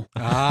grovel.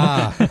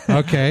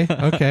 Okay.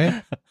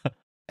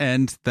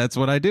 And that's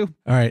what I do.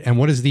 All right. And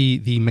what is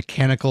the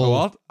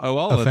mechanical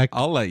effect?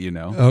 I'll let you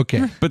know.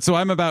 Okay. But so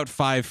I'm about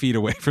 5 feet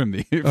away from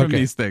Okay.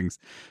 these things,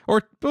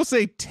 or we'll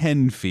say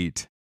 10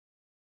 feet.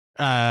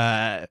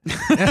 Correct.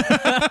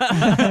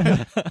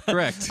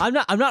 I'm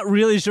not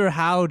really sure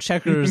how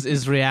Checkers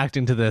is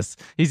reacting to this.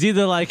 He's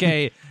either like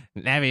a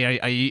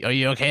Nevi, are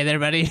you okay there,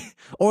 buddy?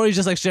 Or he's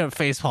just like straight up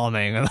face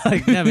palming.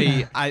 Like,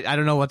 Nevi, I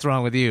don't know what's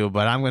wrong with you,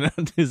 but I'm gonna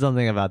do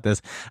something about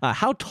this.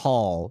 How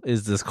tall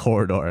is this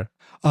corridor?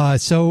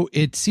 So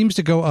it seems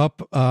to go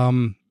up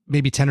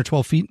maybe 10 or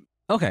 12 feet.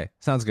 Okay,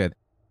 sounds good.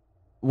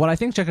 What I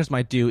think Checkers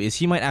might do is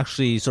he might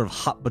actually sort of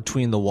hop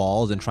between the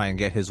walls and try and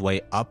get his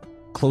way up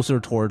closer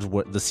towards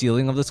the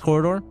ceiling of this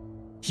corridor.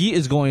 He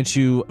is going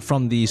to,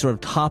 from the sort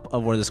of top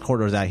of where this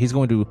corridor is at, he's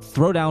going to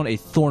throw down a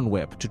thorn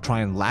whip to try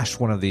and lash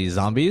one of these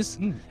zombies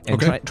and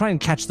okay. try and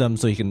catch them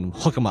so he can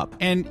hook them up.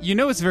 And you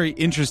know what's very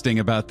interesting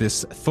about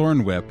this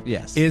thorn whip?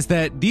 Yes. Is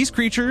that these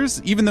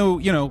creatures, even though,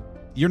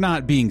 you're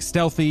not being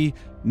stealthy,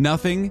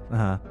 nothing,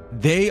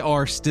 they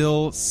are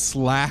still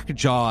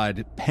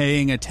slack-jawed,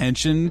 paying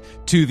attention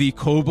to the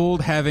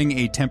kobold having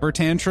a temper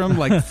tantrum,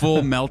 like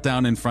full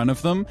meltdown in front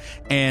of them,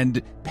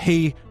 and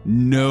pay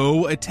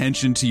no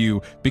attention to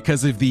you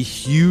because of the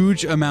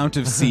huge amount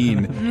of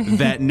scene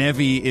that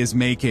Nevi is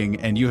making,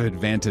 and you have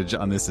advantage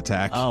on this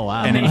attack. Oh,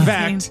 wow. And in Amazing.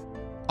 fact,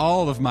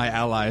 all of my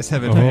allies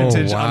have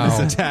advantage on wow.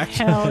 this attack.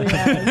 Hell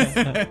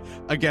yes.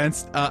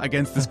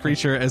 against this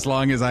creature, as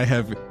long as I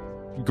have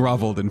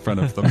groveled in front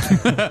of them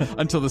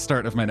until the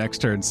start of my next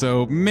turn.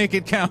 So make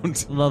it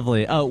count.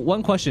 Lovely.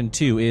 One question,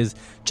 too, is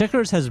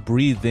Checkers has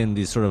breathed in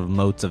these sort of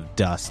motes of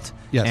dust.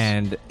 Yes.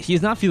 And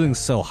he's not feeling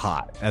so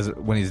hot as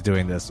when he's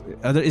doing this.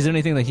 Is there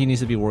anything that he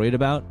needs to be worried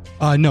about?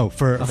 No,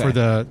 for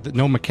the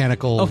no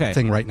mechanical Okay.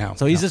 thing right now.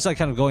 So he's No. just like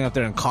kind of going up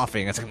there and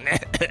coughing. It's like,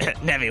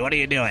 Nevi, what are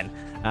you doing?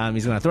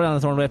 He's going to throw down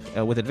the thorn whip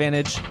with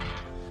advantage.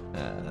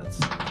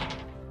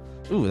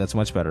 That's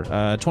much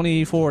better.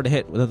 24 to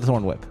hit with the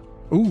thorn whip.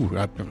 Ooh,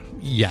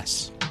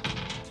 yes.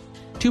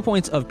 2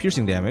 points of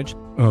piercing damage.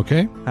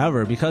 Okay.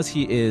 However, because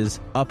he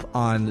is up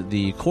on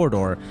the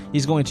corridor,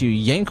 he's going to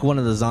yank one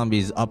of the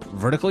zombies up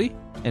vertically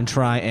and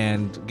try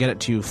and get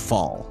it to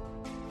fall.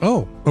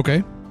 Oh,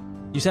 okay.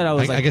 You said I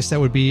was I guess that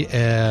would be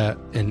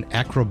an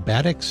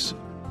acrobatics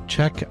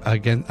check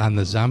again on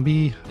the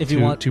zombie If you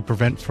want- to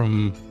prevent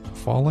from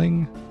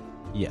falling.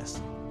 yes.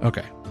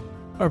 Okay.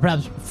 Or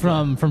perhaps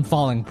from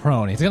falling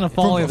prone. He's going to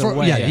fall either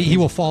way. Yeah, he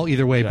will fall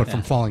either way, but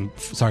Yeah.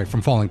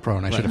 from falling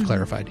prone. I should have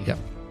clarified. Yep.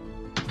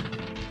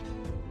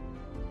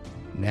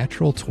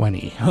 Natural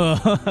 20.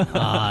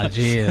 Ah,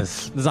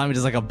 jeez. The zombie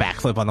does like a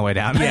backflip on the way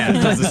down. Yeah,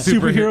 that's a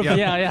Superhero.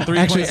 Yeah. 3-point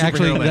Actually,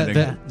 superhero landing.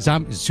 the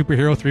zombie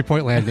superhero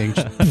 3-point landing.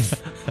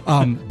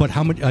 But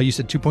how much? You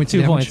said 2 points. 2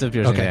 of damage? points of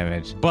piercing Okay.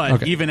 damage. But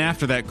Okay. even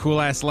after that cool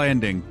ass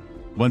landing,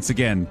 once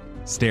again,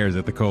 stares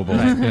at the kobold.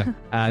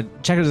 Yeah.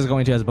 Checkers is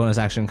going to, as a bonus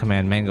action,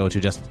 command Mango to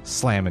just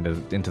slam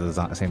into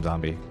the same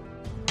zombie.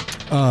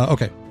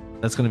 Okay.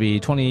 That's going to be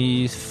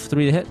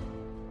 23 to hit.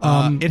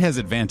 It has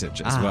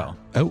advantage as well.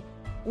 Oh,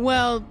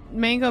 Well,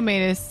 Mango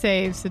made a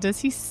save, so does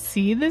he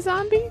see the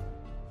zombie?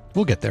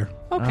 we'll get there.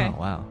 Okay. Oh,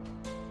 wow.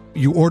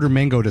 you order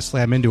Mango to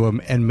slam into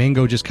him, and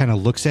Mango just kind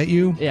of looks at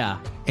you Yeah.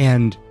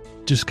 and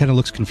just kind of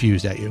looks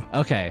confused at you.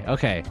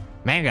 Okay.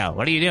 Mango,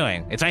 what are you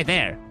doing? It's right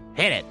there.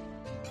 Hit it.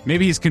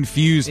 Maybe he's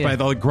confused Yeah. by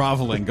the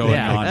groveling going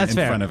Yeah, on that's in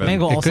fair. front of him.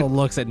 Mango also could-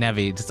 looks at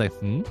Nevi, just like,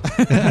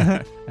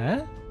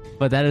 Huh?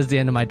 But that is the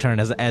end of my turn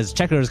as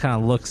Checkers kind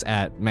of looks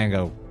at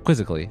Mango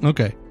quizzically.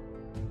 Okay.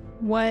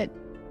 What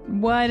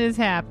is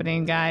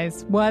happening,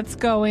 guys? What's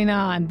going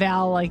on?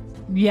 Val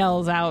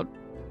yells out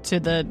to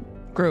the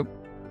group.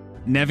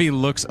 Nevi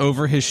looks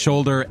over his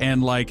shoulder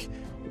and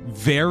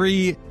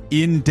very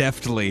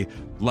indeftly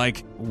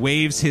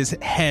waves his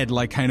head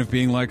kind of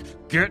being like,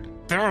 get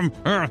them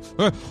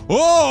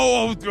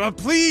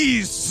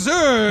please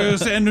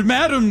sirs and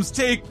madams,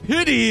 take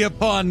pity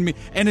upon me,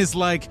 and is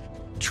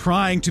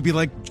trying to be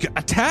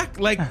attack,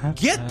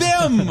 get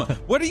them,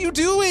 what are you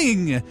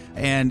doing,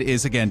 and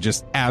is again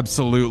just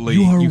absolutely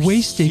You are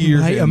wasting hear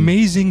my him.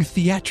 amazing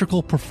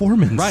theatrical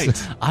performance.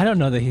 Right. I don't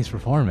know that he's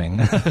performing.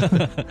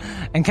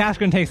 And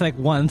Kashkin takes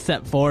one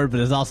step forward, but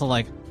is also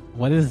are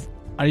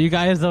you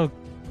guys though?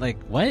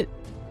 What?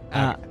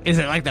 Is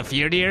it like the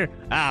Fjordir?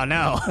 Oh,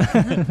 no.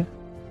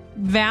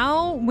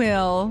 Val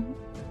will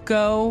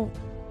go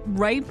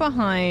right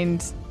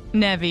behind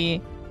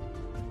Nevi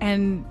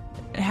and,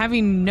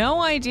 having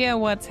no idea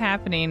what's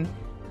happening,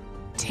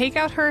 take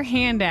out her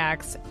hand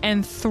axe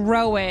and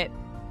throw it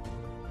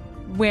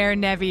where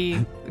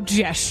Nevi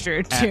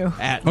gestured to.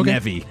 at Okay.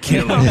 Nevi,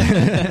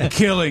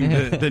 killing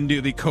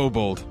the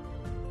kobold.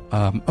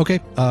 Okay.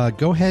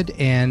 Go ahead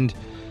and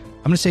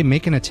I'm going to say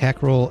make an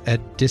attack roll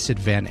at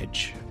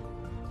disadvantage.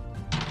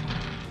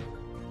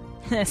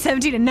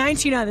 17 and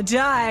 19 on the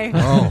die.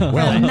 Oh,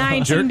 well.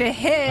 19 to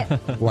hit.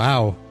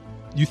 Wow.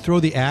 You throw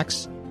the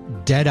axe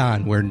dead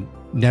on where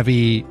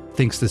Nevi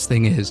thinks this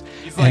thing is.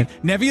 He's And-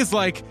 Nevi is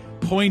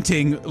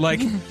pointing I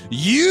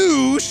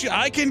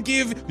can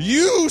give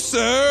you,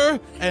 sir,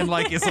 and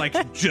is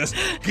just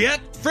get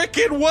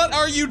frickin' what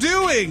are you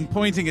doing,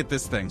 pointing at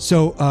this thing.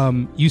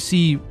 So you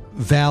see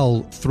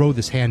Val throw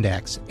this hand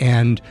axe,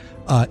 and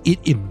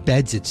it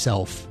embeds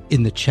itself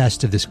in the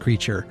chest of this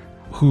creature,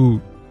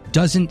 who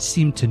doesn't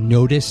seem to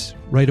notice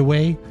right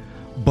away,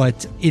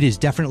 but it is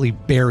definitely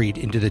buried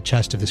into the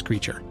chest of this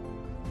creature.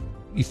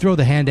 You throw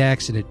the hand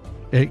axe, and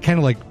it kind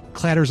of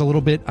clatters a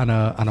little bit on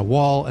a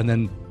wall, and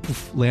then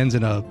poof, lands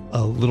in a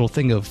little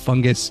thing of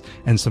fungus,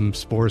 and some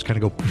spores kind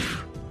of go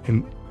poof,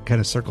 and kind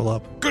of circle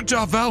up. Good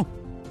job, Val.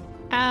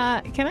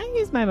 Can I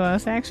use my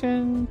bonus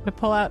action to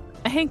pull out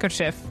a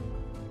handkerchief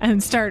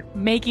and start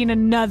making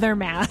another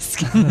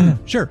mask?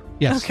 Sure.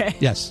 Yes. Okay.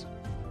 Yes.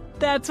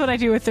 That's what I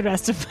do with the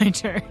rest of my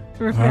turn.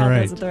 Val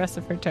right. does with the rest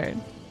of her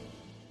turn.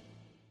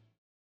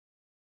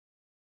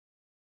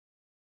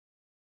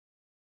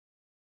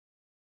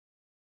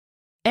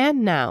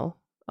 And now,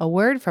 a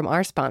word from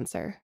our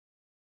sponsor.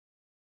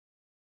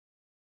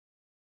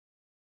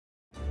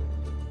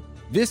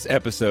 This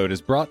episode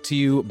is brought to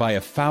you by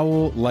A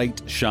Foul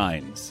Light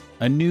Shines,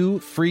 a new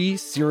free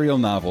serial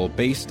novel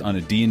based on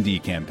a D&D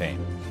campaign.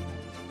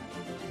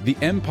 The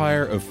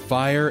Empire of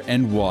Fire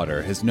and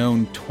Water has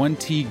known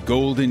 20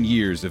 golden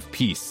years of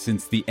peace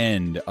since the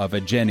end of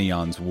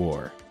Agenion's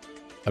War,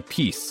 a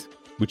peace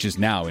which is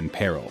now in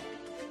peril.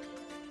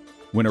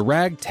 When a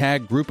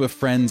ragtag group of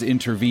friends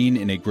intervene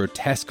in a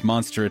grotesque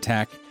monster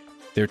attack,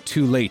 they're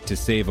too late to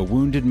save a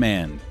wounded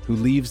man who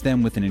leaves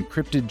them with an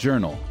encrypted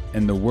journal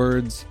and the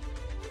words,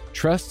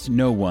 "Trust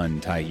no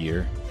one,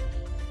 Tyir."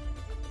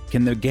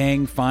 Can the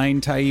gang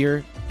find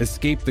Tyir,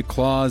 escape the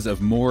claws of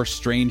more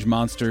strange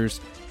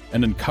monsters,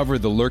 and uncover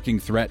the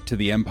lurking threat to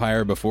the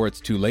Empire before it's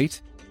too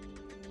late?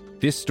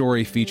 This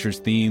story features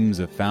themes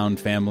of found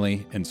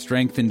family and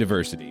strength in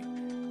diversity,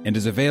 and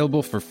is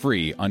available for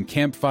free on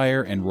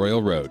Campfire and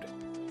Royal Road.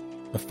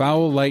 A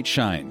Foul Light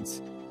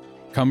Shines.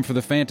 Come for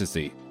the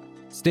fantasy.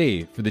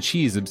 Stay for the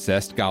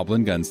cheese-obsessed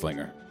goblin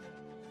gunslinger.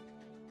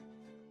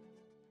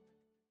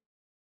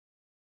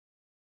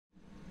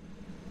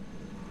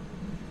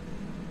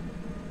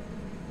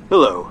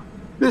 Hello,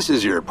 this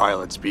is your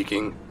pilot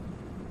speaking.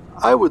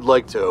 I would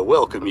like to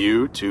welcome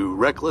you to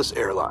Reckless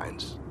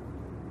Airlines.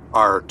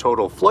 Our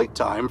total flight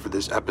time for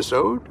this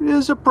episode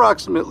is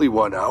approximately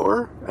 1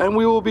 hour, and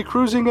we will be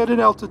cruising at an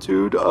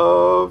altitude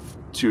of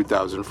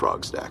 2,000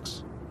 frog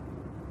stacks.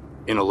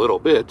 In a little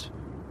bit,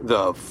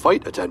 the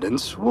flight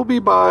attendants will be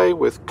by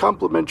with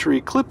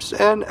complimentary clips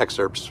and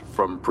excerpts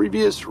from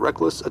previous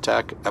Reckless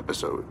Attack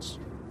episodes.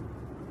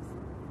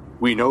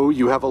 We know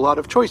you have a lot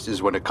of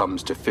choices when it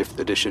comes to 5th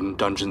edition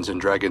Dungeons &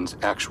 Dragons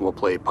actual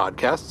play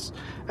podcasts,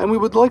 and we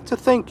would like to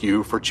thank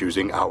you for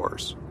choosing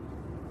ours.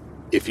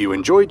 If you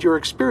enjoyed your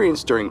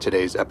experience during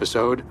today's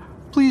episode,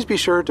 please be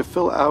sure to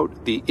fill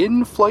out the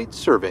in-flight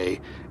survey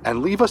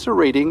and leave us a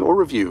rating or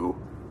review,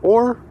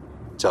 or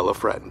tell a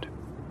friend.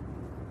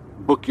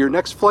 Book your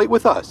next flight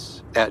with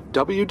us at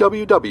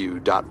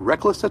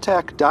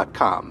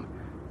www.recklessattack.com,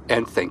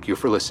 and thank you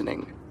for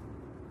listening.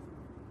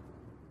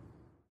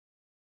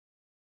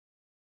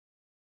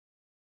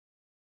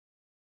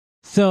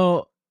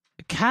 So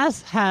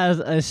Cass has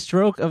a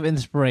stroke of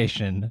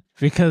inspiration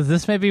because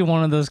this may be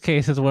one of those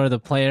cases where the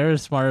player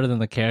is smarter than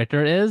the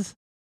character is.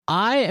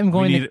 I am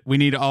going we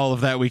need all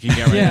of that we can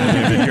get right Yeah.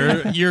 now,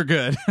 David. You're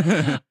good.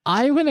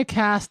 I'm going to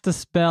cast the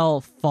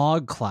spell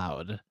Fog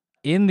Cloud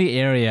in the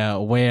area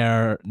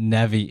where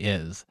Nevi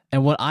is.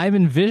 And what I'm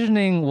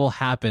envisioning will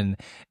happen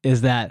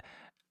is that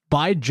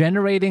by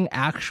generating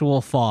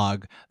actual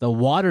fog, the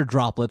water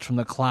droplets from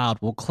the cloud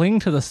will cling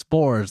to the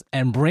spores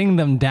and bring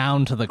them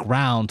down to the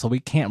ground so we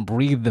can't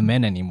breathe them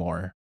in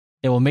anymore.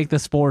 It will make the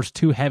spores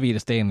too heavy to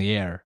stay in the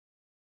air.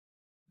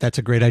 That's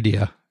a great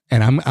idea.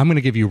 And I'm going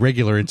to give you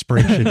regular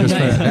inspiration. Just for,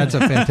 that's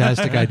a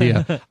fantastic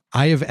idea.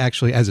 I have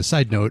actually, as a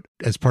side note,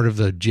 as part of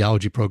the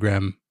geology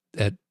program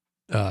at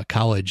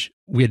college,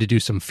 we had to do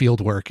some field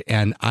work,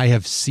 and I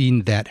have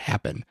seen that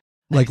happen.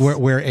 Like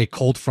where a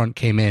cold front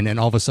came in, and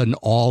all of a sudden,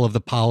 all of the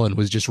pollen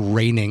was just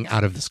raining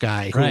out of the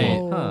sky. Right.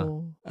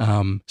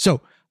 Huh. So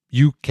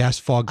you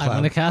cast Fog I'm going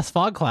Cloud. to cast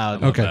Fog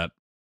Cloud. Okay. That.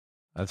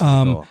 That's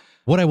pretty cool.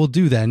 What I will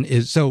do then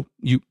is, so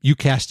you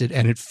cast it,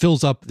 and it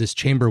fills up this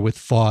chamber with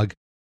fog.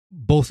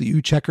 Both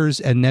you, Checkers,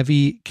 and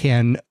Nevi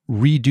can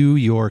redo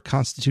your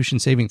Constitution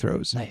saving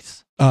throws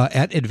Nice.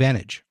 at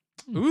advantage.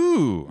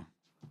 Ooh.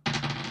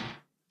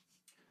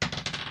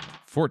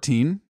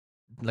 14.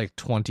 Like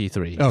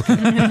 23.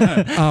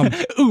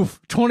 Okay. Oof,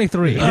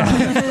 23.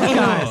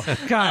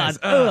 Guys.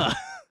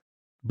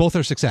 Both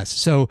are success.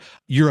 So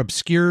you're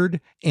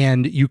obscured,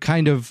 and you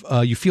kind of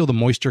you feel the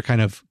moisture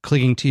kind of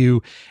clinging to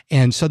you,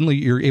 and suddenly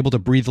you're able to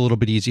breathe a little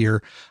bit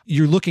easier.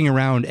 You're looking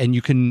around, and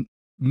you can,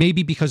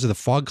 maybe because of the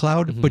fog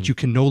cloud, but you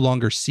can no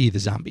longer see the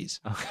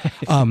zombies.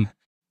 Okay.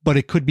 But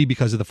it could be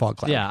because of the fog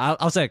cloud. Yeah,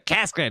 I'll say,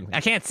 Cascrin,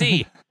 I can't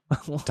see.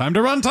 Time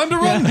to run. Time to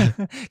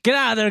run. Get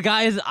out of there,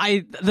 guys.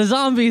 The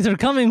zombies are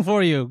coming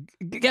for you.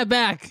 Get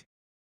back.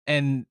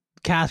 And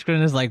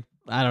Cascrin is like,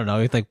 I don't know,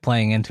 he's like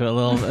playing into it a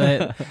little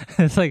bit.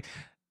 It's like,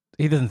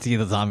 he doesn't see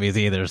the zombies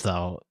either,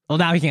 so, well,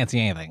 now he can't see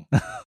anything.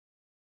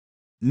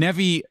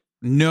 Nevi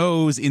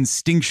knows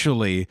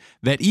instinctually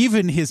that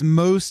even his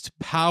most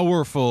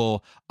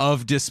powerful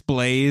of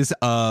displays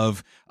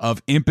of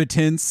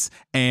impotence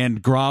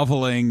and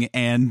groveling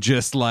and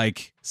just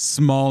like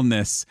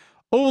smallness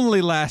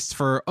only lasts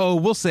for,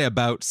 we'll say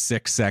about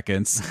 6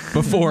 seconds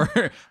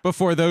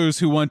before those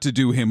who want to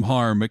do him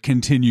harm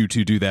continue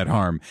to do that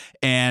harm.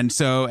 And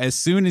so as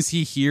soon as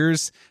he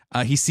hears,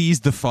 he sees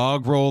the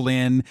fog roll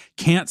in,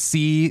 can't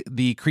see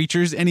the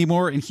creatures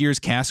anymore, and hears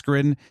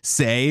Cascarin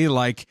say,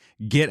 like,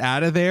 get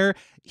out of there.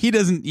 He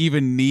doesn't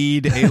even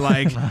need a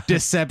like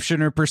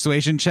deception or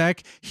persuasion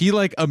check. He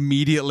like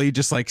immediately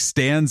just like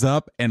stands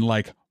up and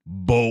like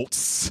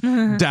bolts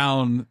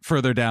down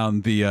further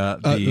down the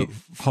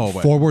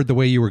hallway. Forward the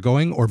way you were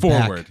going, or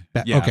Forward.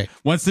 back? Yeah. Okay.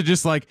 Wants to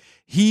just like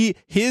his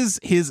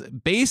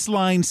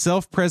baseline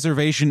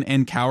self-preservation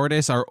and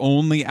cowardice are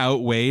only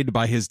outweighed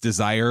by his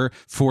desire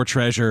for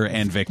treasure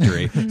and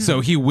victory. So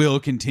he will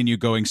continue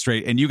going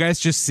straight. And you guys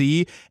just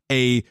see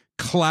a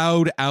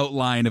cloud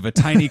outline of a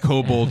tiny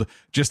kobold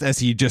just as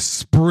he just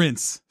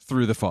sprints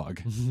through the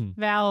fog.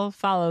 Val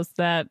follows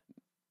that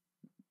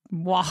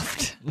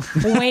waft.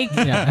 Wake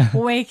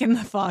in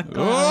the fog.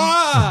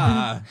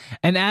 Ah!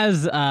 And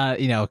as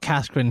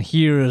Cascarin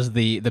hears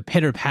the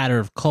pitter patter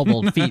of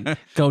kobold feet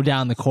go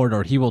down the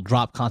corridor, he will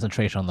drop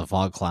concentration on the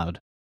fog cloud.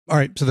 All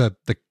right. So the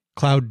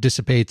cloud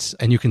dissipates,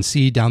 and you can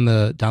see down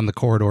the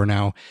corridor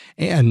now,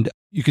 and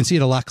you can see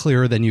it a lot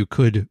clearer than you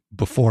could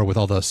before with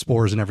all the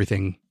spores and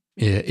everything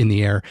in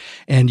the air.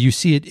 And you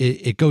see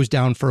it goes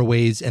down for a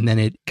ways, and then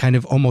it kind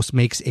of almost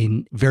makes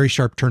a very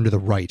sharp turn to the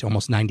right,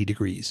 almost 90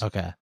 degrees.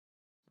 Okay.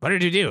 What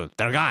did you do?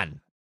 They're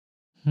gone.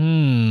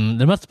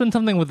 There must have been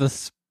something with the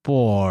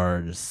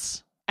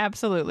spores.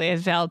 Absolutely.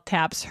 As Val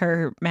taps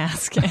her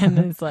mask and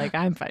is like,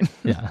 I'm fine.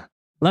 Yeah.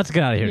 Let's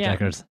get out of here, Yeah.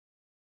 Checkers.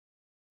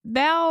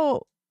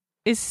 Val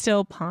is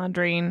still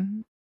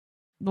pondering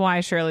why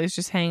Shirley's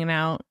just hanging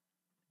out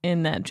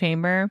in that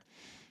chamber.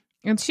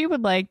 And she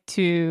would like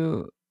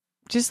to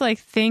just like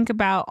think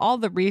about all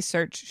the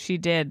research she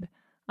did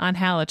on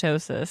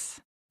halitosis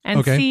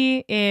and Okay. see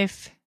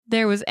if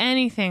there was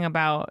anything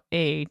about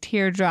a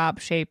teardrop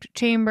shaped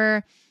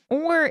chamber,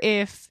 or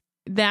if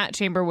that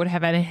chamber would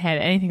have had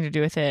anything to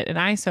do with it. And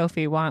I,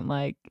 Sophie, want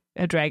like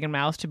a dragon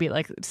mouse to be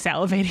like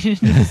salivating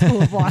into this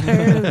pool of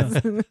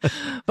water.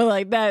 But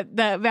like that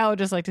Val would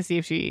just like to see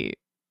if she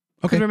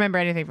Okay. could remember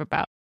anything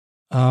about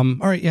All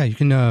right. Yeah. You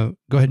can go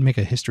ahead and make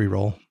a history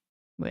roll.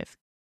 with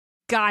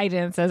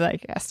guidance as I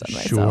cast on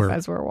myself Sure.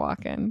 as we're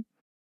walking.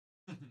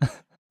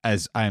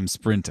 As I am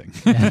sprinting.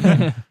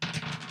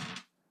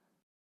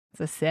 It's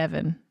a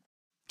 7.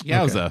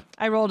 Yowza.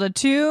 I rolled a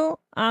 2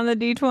 on the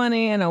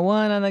D20 and a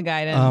 1 on the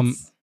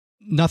guidance.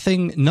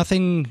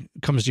 Nothing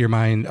comes to your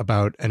mind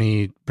about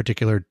any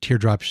particular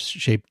teardrop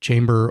shaped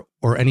chamber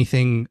or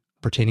anything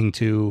pertaining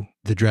to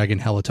the dragon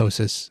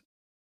halitosis.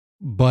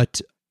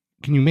 But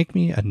can you make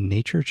me a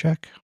nature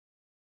check?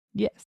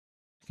 Yes.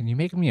 Can you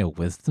make me a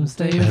wisdom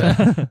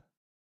save?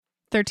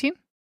 13?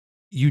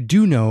 You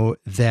do know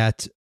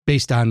that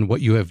based on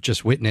what you have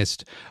just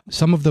witnessed,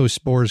 some of those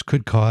spores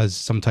could cause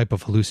some type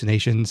of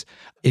hallucinations.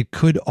 It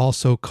could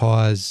also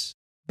cause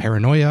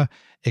paranoia.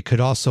 It could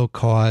also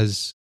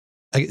cause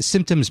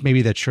symptoms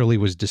maybe that Shirley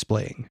was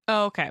displaying.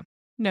 Oh, okay.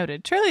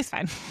 Noted. Shirley's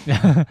fine.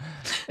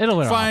 It'll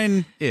wear off.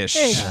 Fine-ish.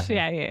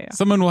 Yeah.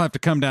 Someone will have to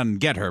come down and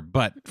get her,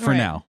 but for Right.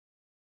 now,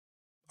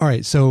 All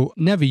right, so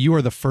Nevi, you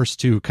are the first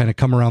to kind of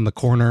come around the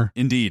corner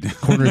indeed.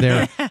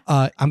 there.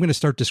 I'm going to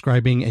start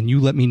describing, and you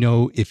let me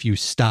know if you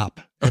stop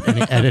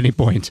at any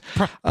point.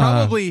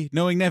 Probably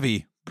knowing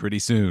Nevi pretty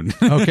soon.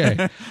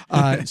 Okay.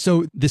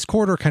 So this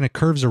corridor kind of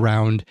curves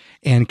around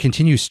and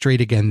continues straight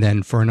again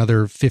then for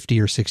another 50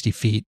 or 60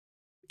 feet.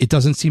 It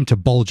doesn't seem to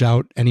bulge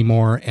out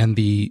anymore, and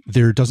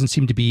there doesn't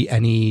seem to be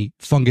any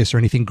fungus or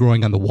anything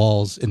growing on the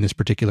walls in this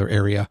particular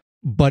area.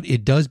 But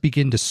it does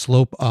begin to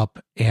slope up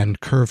and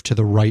curve to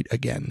the right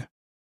again.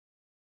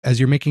 As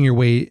you're making your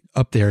way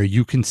up there,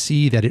 you can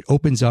see that it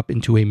opens up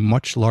into a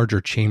much larger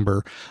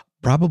chamber,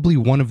 probably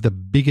one of the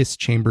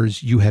biggest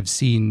chambers you have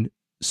seen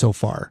so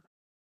far.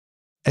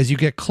 As you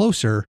get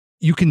closer,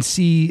 you can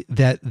see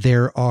that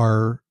there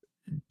are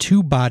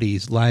 2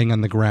 bodies lying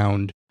on the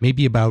ground,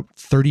 maybe about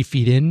 30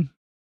 feet in.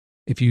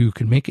 If you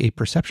can make a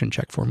perception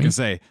check for I me. can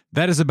say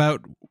that is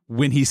about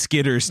when he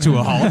skitters to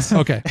a halt.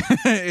 Okay.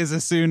 Is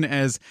as soon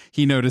as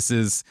he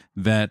notices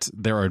that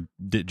there are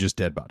just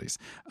dead bodies,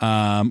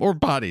 or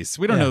bodies.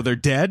 We don't know they're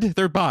dead.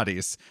 They're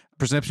bodies.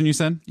 Perception, you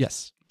said?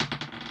 Yes.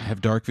 I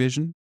have dark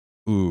vision.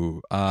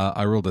 Ooh,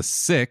 I rolled a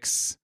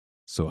 6,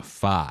 so a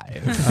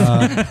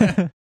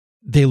 5.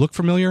 They look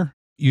familiar.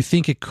 You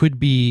think it could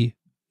be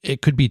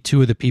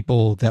 2 of the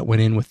people that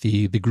went in with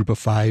the group of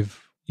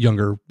 5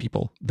 younger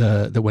people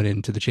that went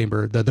into the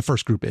chamber, the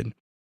first group in.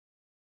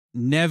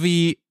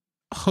 Nevi,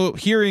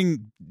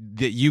 hearing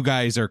that you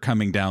guys are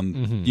coming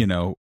down,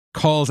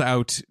 calls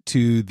out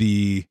to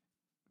the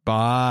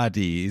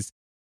bodies.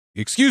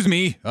 Excuse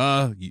me,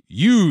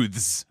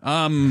 youths.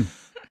 Hello,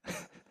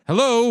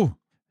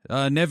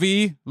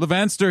 Nevi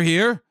Levanster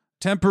here.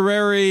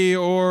 Temporary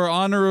or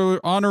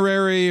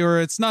honorary, or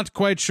it's not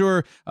quite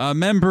sure,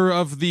 member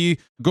of the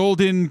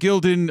Golden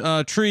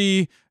Gilden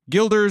Tree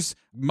Guilders.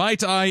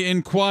 Might I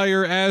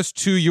inquire as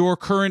to your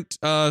current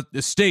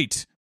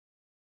state?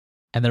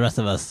 And the rest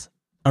of us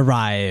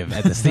arrive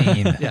at the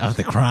scene of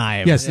the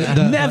crime. Yes,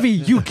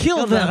 Nevi, you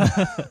killed them.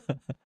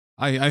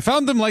 I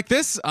found them like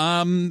this.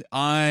 I'm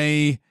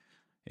a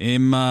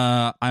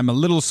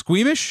little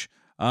squeamish.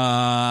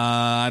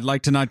 I'd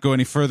like to not go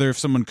any further. If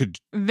someone could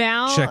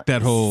Val, check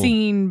that whole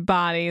seeing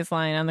bodies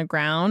lying on the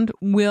ground,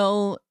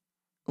 will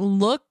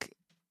look,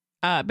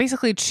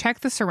 basically check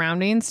the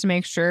surroundings to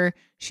make sure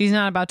she's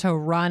not about to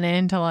run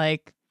into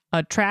like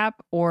a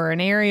trap or an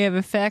area of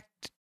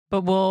effect,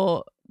 but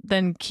will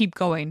then keep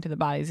going to the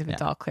bodies if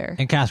it's all clear.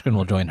 And Kaskrin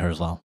will join her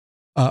as well.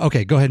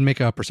 Okay, go ahead and make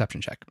a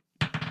perception check.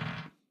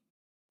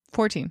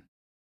 14.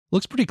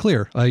 Looks pretty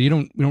clear. We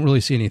don't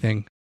really see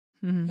anything.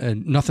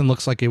 Mm-hmm. Nothing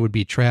looks like it would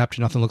be trapped.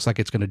 Nothing looks like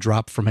it's going to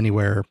drop from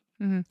anywhere.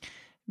 Mm-hmm.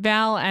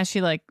 Val, as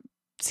she like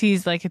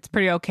sees like it's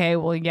pretty okay,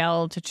 will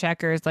yell to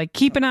checkers like,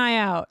 keep an eye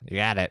out. You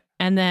got it.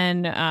 And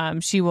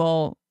then she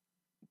will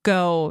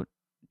go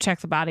check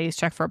the bodies,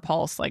 check for a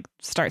pulse, like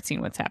start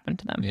seeing what's happened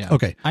to them. Yeah.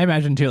 Okay. I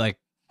imagine too, like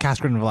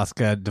Kaskrin and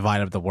Valeska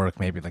divide up the work.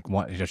 Maybe like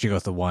one, she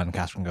goes to one,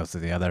 Kaskrin goes to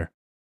the other.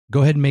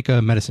 Go ahead and make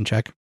a medicine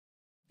check.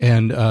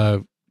 And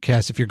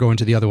Cass, if you're going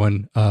to the other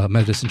one,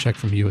 medicine check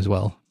from you as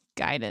well.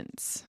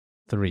 Guidance.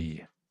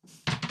 3.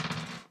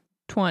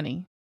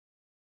 20.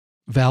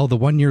 Val, the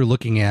one you're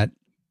looking at,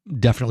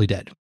 definitely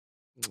dead.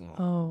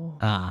 Oh.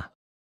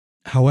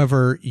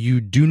 However, you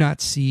do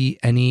not see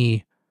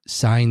any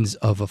signs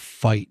of a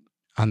fight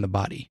on the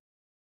body.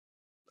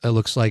 It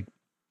looks like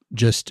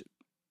just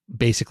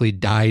basically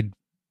died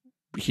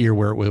here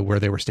where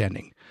they were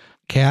standing.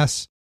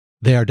 Cass,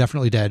 they are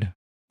definitely dead.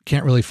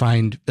 Can't really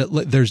find.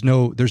 There's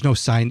no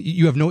sign.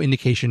 You have no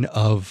indication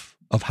of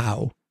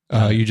how.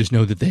 You just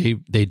know that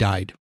they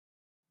died.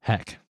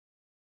 Heck.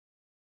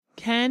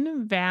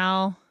 Can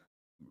Val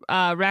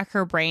rack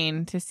her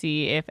brain to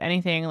see if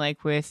anything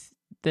like with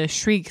the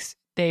shrieks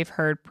they've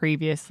heard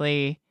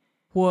previously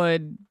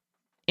would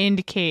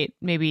indicate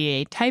maybe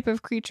a type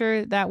of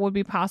creature that would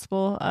be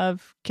possible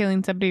of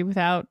killing somebody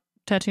without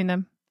touching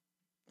them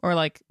or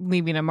like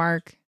leaving a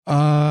mark?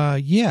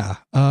 Yeah.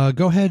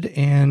 Go ahead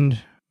and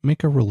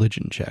make a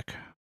religion check.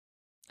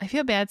 I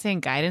feel bad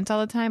saying guidance all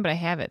the time, but I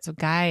have it. So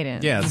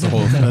guidance. Yeah, that's the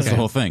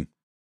whole thing.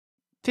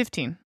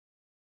 15.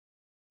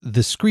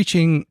 The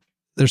screeching,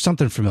 there's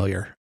something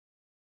familiar.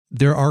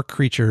 There are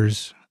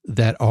creatures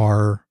that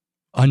are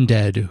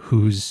undead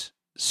whose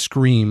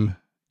scream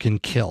can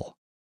kill.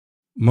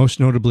 Most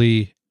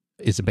notably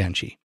is a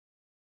banshee.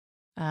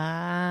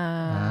 And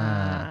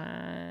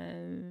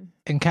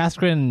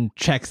Kaskrin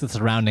checks the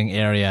surrounding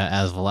area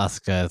as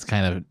Valeska is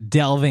kind of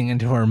delving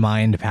into her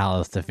mind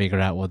palace to figure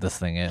out what this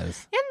thing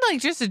is. And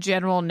like just a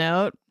general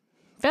note,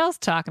 Val's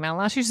talking out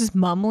loud. She's just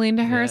mumbling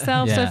to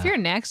herself. So if you're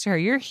next to her,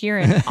 you're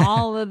hearing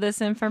all of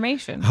this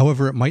information.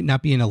 However, it might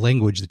not be in a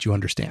language that you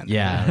understand.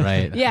 Yeah,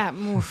 right. Yeah.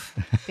 Oof.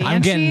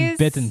 I'm getting Banshees?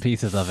 bits and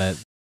pieces of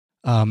it.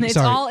 It's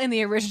sorry. all in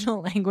the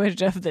original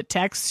language of the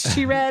text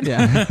she read.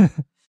 Yeah.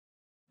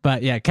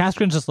 But yeah,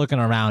 Caskrin's just looking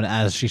around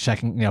as she's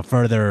checking,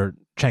 further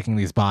checking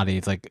these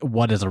bodies. Like,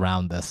 what is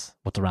around this?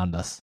 What's around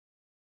us?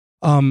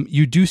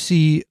 You do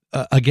see,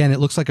 again, it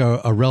looks like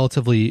a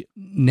relatively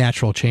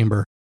natural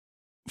chamber.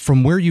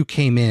 From where you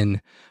came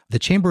in, the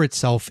chamber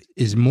itself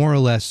is more or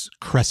less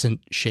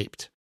crescent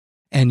shaped.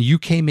 And you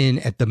came in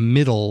at the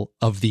middle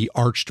of the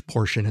arched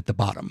portion at the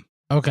bottom.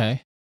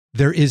 Okay.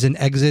 There is an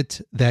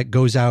exit that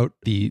goes out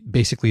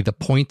basically the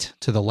point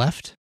to the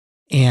left.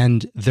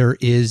 And there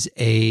is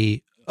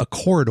a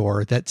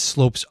corridor that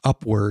slopes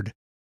upward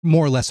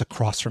more or less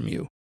across from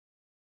you.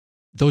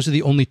 Those are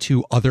the only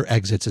two other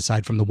exits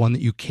aside from the one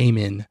that you came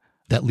in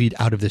that lead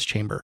out of this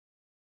chamber.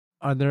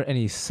 Are there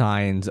any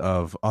signs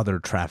of other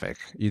traffic,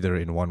 either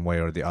in one way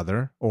or the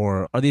other?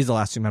 Or are these the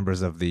last two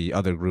members of the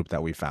other group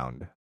that we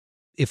found?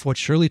 If what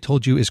Shirley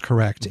told you is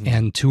correct,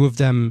 and two of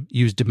them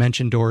used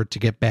Dimension Door to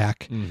get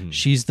back,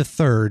 she's the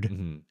third,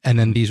 and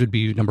then these would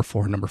be number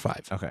 4 and number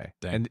 5. Okay.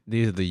 Dang. And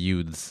these are the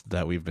youths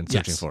that we've been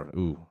searching Yes. for.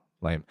 Ooh,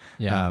 lame.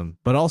 Yeah.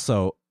 But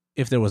also,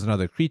 if there was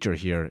another creature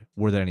here,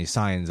 were there any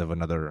signs of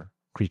another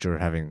creature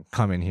having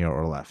come in here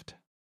or left?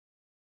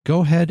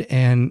 Go ahead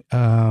and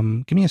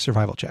give me a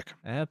survival check.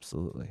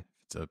 Absolutely.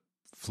 It's a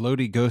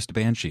floaty ghost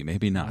banshee.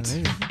 Maybe not.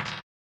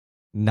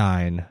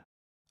 9.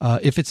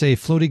 If it's a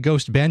floaty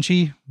ghost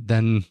banshee,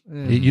 then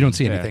you don't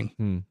see Fair.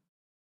 anything.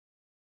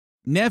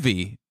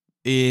 Nevi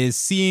is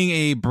seeing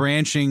a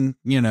branching,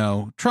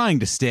 trying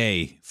to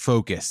stay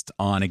focused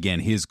on, again,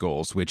 his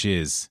goals, which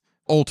is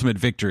ultimate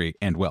victory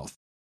and wealth.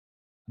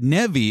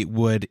 Nevi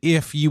would,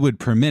 if you would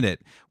permit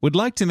it, would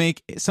like to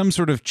make some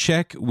sort of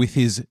check with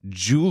his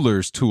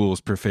jeweler's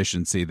tools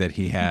proficiency that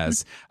he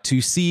has to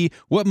see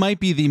what might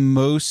be the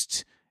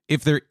most,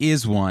 if there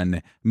is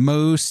one,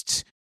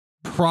 most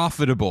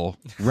profitable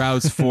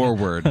routes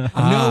forward.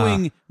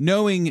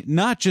 Knowing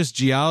not just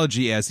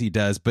geology as he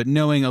does, but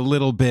knowing a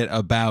little bit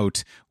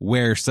about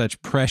where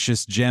such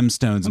precious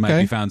gemstones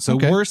might be found. So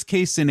worst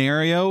case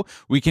scenario,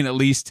 we can at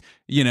least,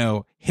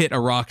 hit a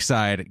rock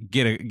side,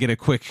 get a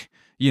quick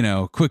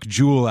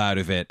jewel out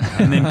of it,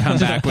 and then come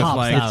back with pops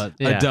like out.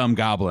 a dumb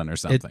goblin or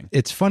something.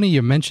 It's funny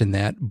you mentioned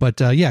that, but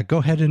yeah, go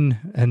ahead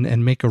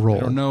and make a roll. I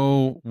don't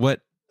know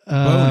what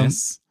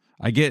bonus.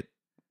 I get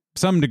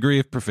some degree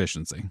of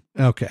proficiency.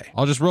 Okay.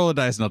 I'll just roll a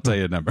dice and I'll tell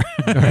you a number.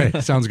 All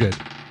right. Sounds good.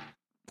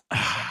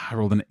 I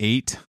rolled an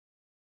 8.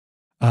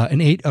 An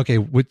 8. Okay.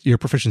 With your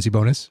proficiency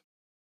bonus.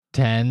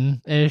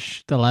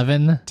 10-ish,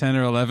 11. 10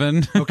 or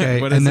 11.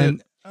 Okay. What and is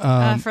then,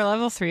 it? For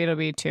level 3, it'll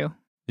be 2.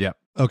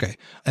 okay.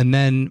 And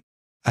then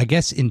I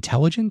guess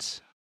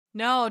intelligence.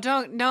 No,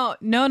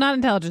 not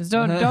intelligence.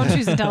 Don't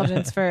choose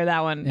intelligence for that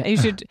one. You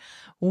should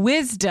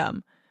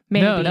wisdom.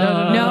 Maybe. No. The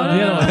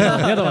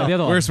other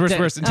one. Worse.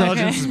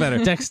 Intelligence is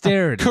better.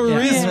 Dexterity.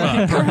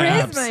 Charisma.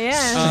 Charisma,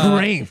 yeah.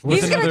 Strength.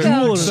 He's going to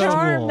go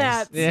charm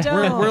that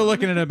stone. We're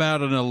looking at about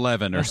an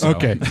 11 or so.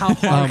 Okay. How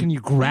hard can you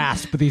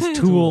grasp these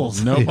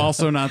tools? Nope.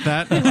 Also not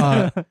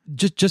that.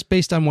 Just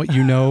based on what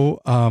you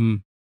know,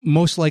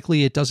 most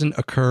likely it doesn't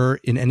occur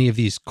in any of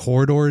these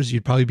corridors.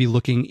 You'd probably be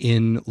looking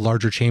in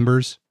larger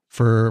chambers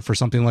for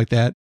something like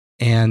that.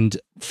 And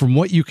from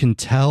what you can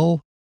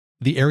tell,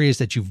 the areas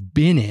that you've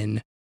been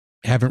in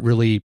haven't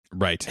really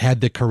Right.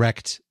 had the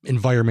correct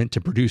environment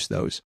to produce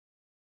those.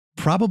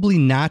 Probably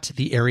not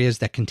the areas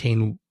that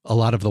contain a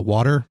lot of the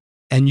water.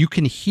 And you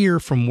can hear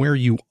from where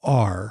you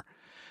are,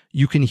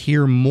 you can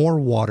hear more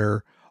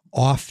water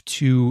off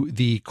to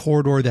the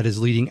corridor that is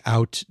leading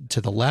out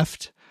to the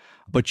left,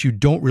 but you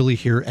don't really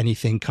hear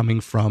anything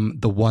coming from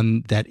the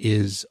one that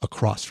is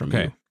across from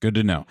Okay. you. Good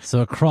to know. So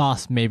a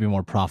cross may be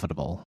more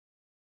profitable.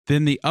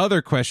 Then the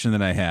other question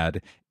that I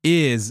had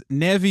is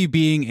Nevi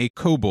being a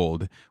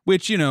kobold,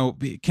 which,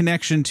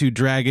 connection to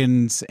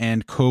dragons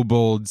and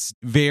kobolds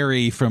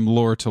vary from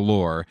lore to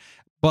lore.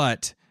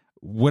 But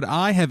would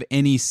I have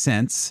any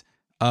sense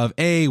of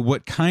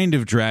what kind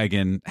of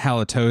dragon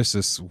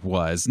Halitosis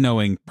was,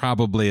 knowing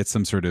probably it's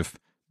some sort of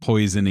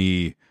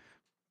poisony,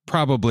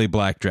 probably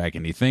black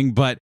dragony thing,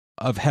 but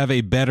have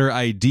a better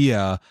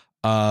idea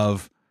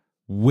of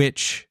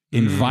which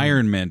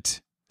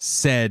environment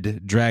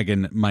said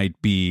dragon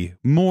might be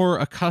more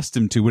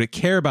accustomed to? Would it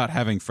care about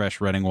having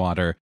fresh running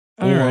water?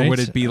 Or would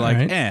it be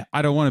like,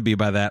 I don't want to be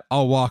by that.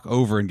 I'll walk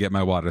over and get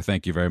my water.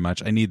 Thank you very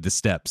much. I need the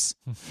steps.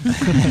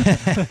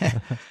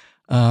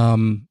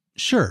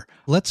 Sure.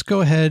 Let's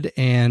go ahead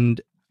and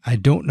I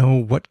don't know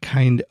what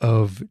kind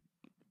of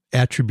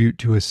attribute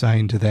to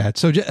assign to that.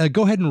 So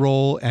go ahead and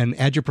roll and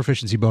add your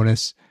proficiency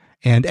bonus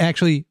and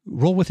actually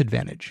roll with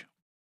advantage.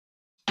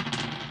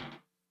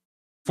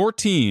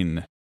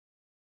 14.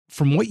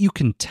 From what you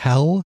can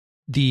tell,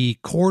 the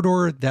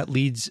corridor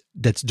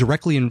that's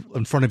directly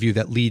in front of you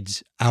that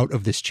leads out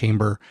of this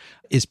chamber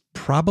is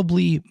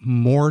probably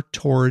more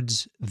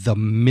towards the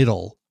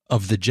middle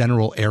of the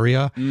general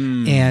area.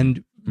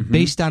 And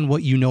based on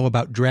what you know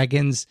about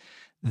dragons,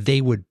 they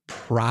would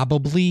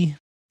probably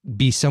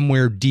be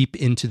somewhere deep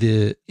into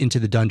the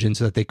dungeon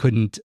so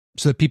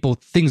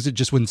that things that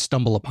just wouldn't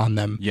stumble upon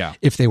them Yeah.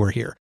 if they were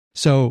here.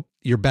 So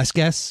Your best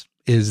guess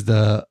is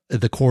the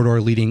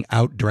corridor leading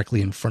out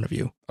directly in front of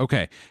you.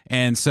 Okay.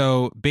 And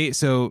so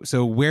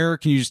where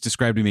can you just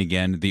describe to me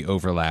again the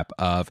overlap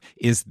of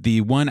is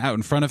the one out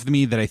in front of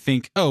me that I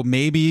think, oh,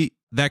 maybe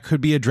that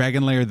could be a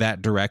dragon lair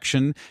that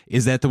direction.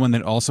 Is that the one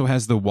that also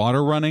has the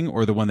water running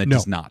or the one that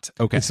does not?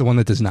 Okay. It's the one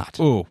that does not.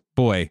 Oh,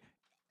 boy.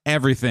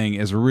 Everything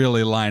is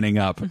really lining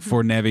up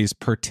for Nevi's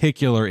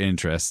particular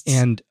interests.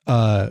 And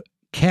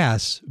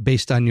Cass,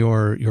 based on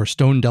your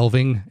stone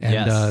delving and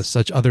Yes.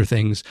 such other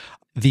things,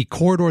 the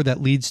corridor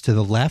that leads to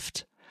the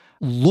left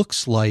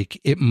looks like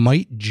it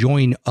might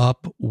join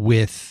up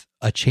with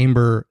a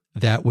chamber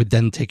that would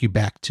then take you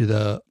back to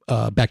the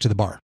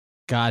bar.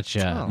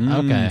 Gotcha.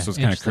 Mm, Okay. So it's kind of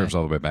Interesting. curves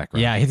all the way back.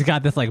 Right? Yeah, he's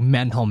got this like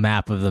mental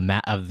map of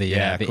the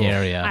Yeah, the cool.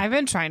 area. I've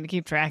been trying to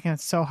keep track, and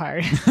it's so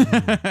hard.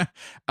 It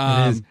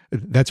is.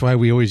 That's why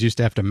we always used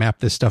to have to map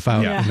this stuff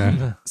out. Yeah.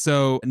 And,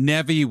 So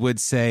Nevi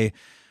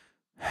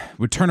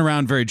would turn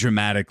around very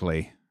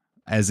dramatically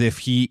as if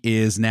he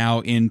is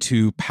now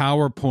into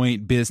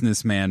PowerPoint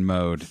businessman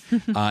mode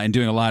and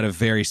doing a lot of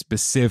very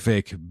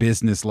specific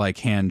business-like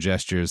hand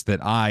gestures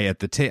that I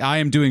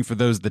am doing for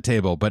those at the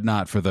table, but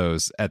not for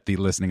those at the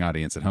listening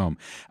audience at home,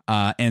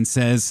 and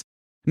says,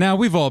 now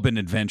we've all been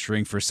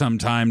adventuring for some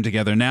time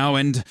together now,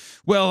 and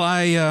well,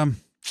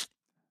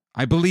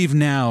 I believe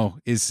now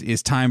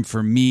is time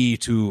for me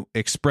to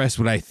express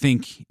what I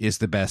think is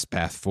the best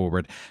path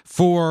forward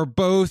for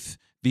both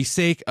the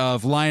sake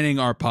of lining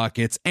our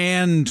pockets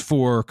and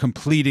for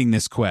completing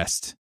this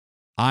quest.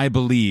 I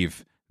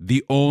believe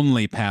the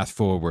only path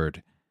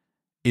forward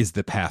is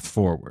the path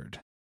forward.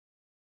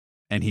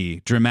 And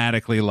he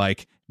dramatically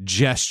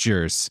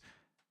gestures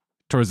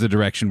towards the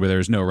direction where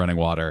there's no running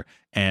water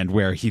and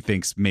where he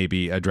thinks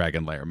maybe a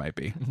dragon lair might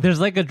be. There's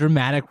like a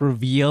dramatic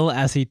reveal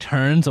as he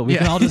turns, so we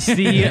can all just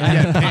see.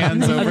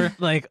 Pans over.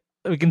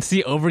 We can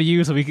see over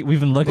you, so we've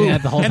been looking at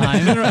it the whole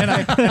time.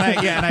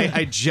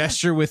 I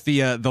gesture with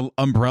the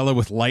umbrella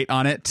with light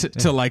on it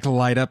to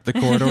light up the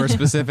corridor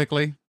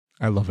specifically.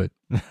 I love it.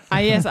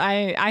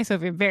 I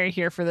Sophie, am very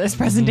here for this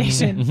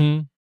presentation.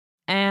 Mhm.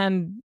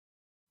 And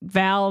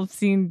Val,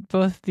 seeing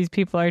both these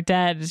people are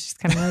dead, is just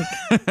kind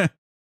of like,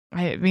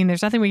 I mean,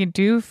 there's nothing we can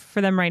do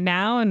for them right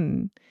now,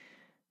 and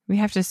we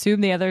have to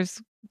assume the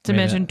others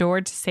dimension door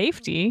to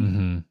safety.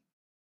 Mhm.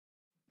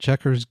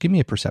 Checkers, give me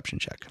a perception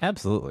check.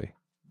 Absolutely.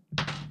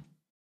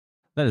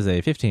 That is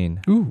a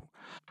 15. Ooh.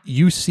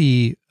 You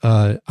see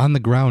on the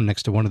ground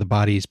next to one of the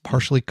bodies,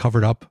 partially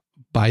covered up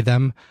by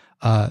them,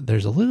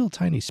 there's a little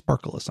tiny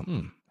sparkle of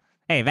something.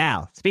 Hey,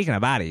 Val, speaking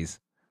of bodies,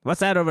 what's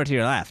that over to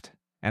your left?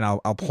 And I'll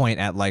point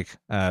at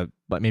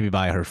but maybe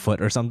by her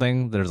foot or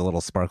something. There's a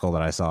little sparkle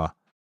that I saw.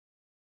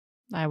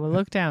 I will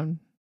look down.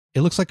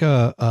 It looks like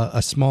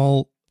a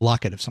small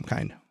locket of some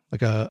kind,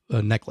 like a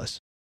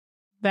necklace.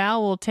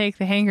 Val will take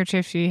the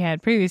handkerchief she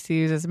had previously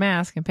used as a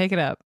mask and pick it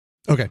up.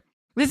 Okay.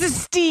 This is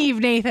Steve,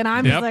 Nathan.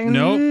 I'm Yep, just like,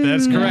 nope,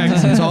 that's correct.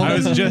 It's all- I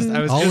was all just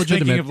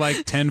legitimate. thinking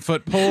of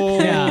 10-foot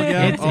pole.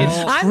 Yeah, it's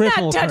I'm not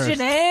triple touching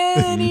cursed.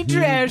 any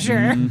treasure.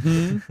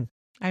 Mhm.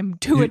 I'm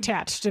too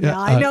attached to yeah, Val.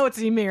 I know it's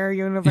a mirror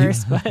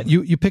universe, but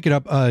You pick it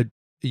up.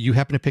 You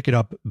happen to pick it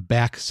up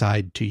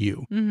backside to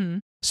you.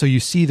 Mhm. So you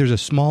see there's a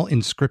small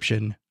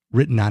inscription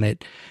written on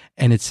it,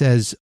 and it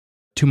says,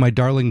 "To my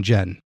darling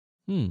Jen."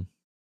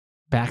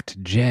 Back to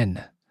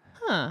Jen.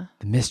 Huh.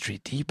 The mystery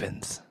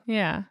deepens.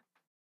 Yeah.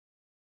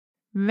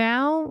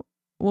 Val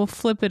will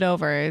flip it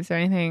over. Is there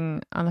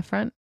anything on the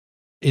front?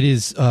 It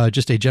is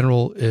just a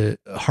general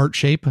heart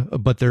shape,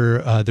 but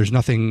there's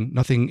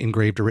nothing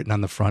engraved or written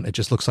on the front. It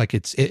just looks like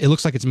it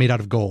looks like it's made out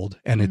of gold,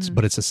 and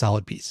but it's a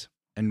solid piece.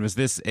 And was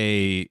this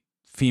a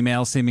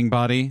female seeming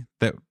body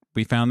that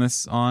we found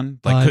this on?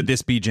 Could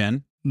this be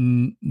Jen?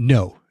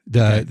 No,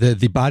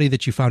 the body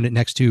that you found it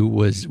next to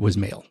was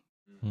male.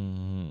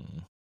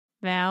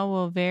 Val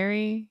will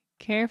very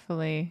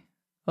carefully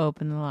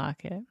open the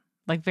locket,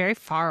 like very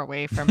far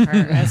away from her,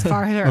 as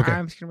far as her Okay.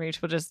 arms can reach.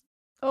 We'll just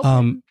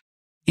open.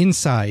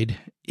 Inside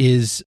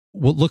is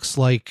what looks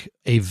like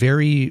a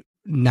very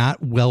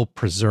not well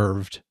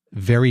preserved,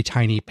 very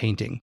tiny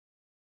painting.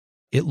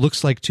 It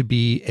looks like to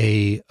be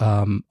a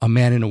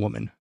man and a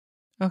woman,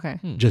 Okay.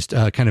 just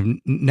kind of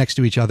next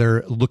to each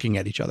other, looking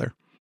at each other.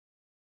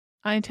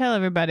 I tell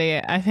everybody,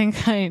 I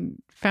think I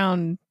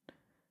found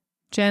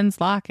Jen's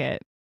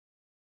locket.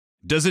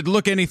 Does it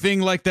look anything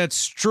like that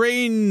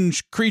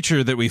strange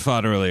creature that we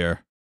fought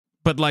earlier?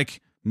 But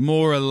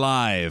more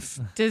alive.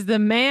 Does the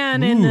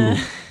man Ooh.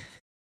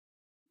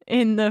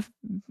 in the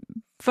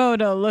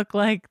photo look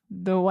like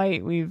the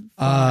white we've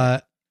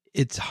fought?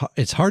 It's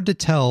hard to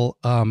tell.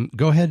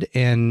 Go ahead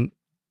and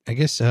I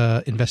guess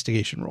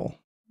investigation roll.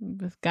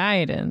 With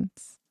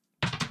guidance?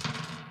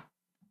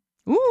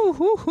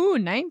 Ooh,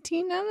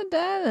 19 on the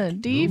die. The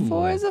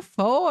D4 is a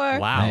 4.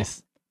 Wow.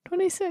 Nice.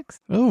 26.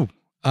 Oh,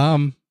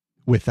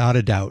 without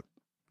a doubt,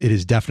 it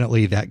is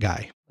definitely that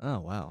guy. Oh,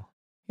 wow.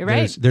 You're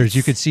right. There's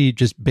you could see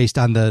just based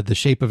on the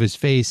shape of his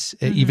face,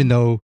 even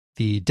though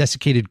the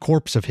desiccated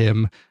corpse of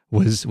him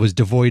was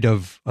devoid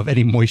of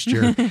any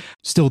moisture.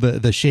 Still,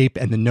 the shape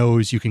and the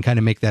nose, you can kind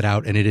of make that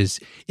out. And it is,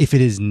 if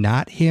it is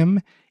not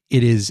him,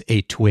 it is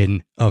a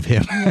twin of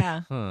him.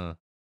 Yeah. Huh.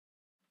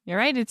 You're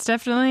right. It's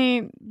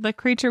definitely the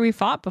creature we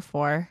fought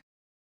before.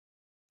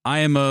 I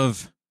am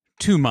of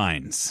two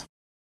minds.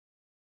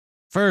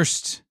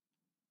 First,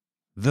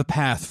 the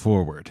path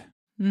forward.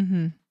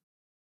 Mm-hmm.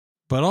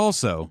 But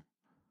also,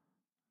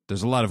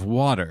 there's a lot of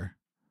water.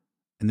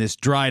 And this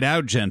dried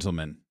out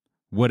gentleman,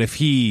 what if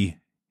he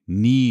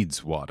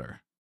needs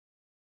water?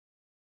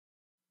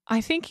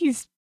 I think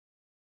he's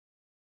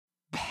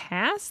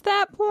past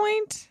that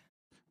point.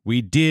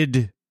 We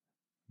did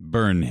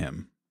burn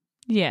him.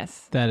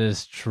 Yes. That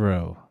is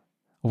true.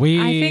 I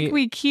think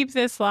we keep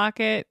this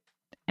locket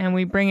and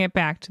we bring it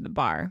back to the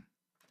bar.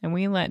 And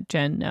we let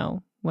Jen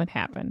know what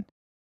happened.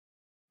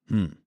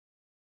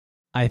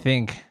 I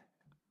think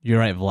you're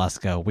right,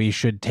 Valeska. We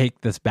should take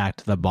this back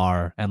to the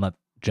bar and let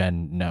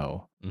Jen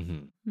know.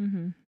 Mm-hmm.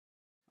 Mm-hmm.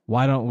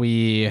 Why don't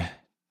we,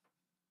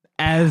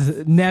 as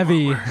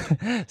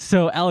Nevi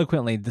so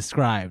eloquently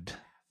described,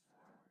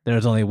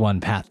 there's only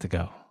one path to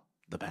go.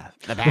 The path.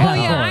 Oh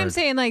yeah, I'm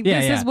saying like Yeah,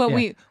 this yeah, is what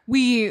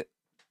yeah.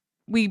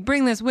 we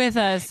bring this with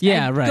us.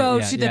 Yeah, and right, Go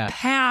yeah, to the yeah.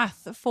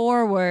 path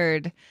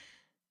forward,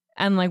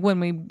 and like when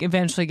we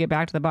eventually get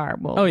back to the bar,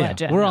 we'll Oh let yeah,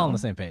 Jen we're know. all on the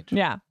same page.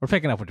 Yeah, We're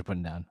picking up what you're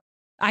putting down.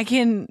 I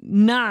can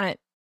not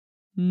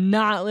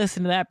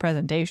listen to that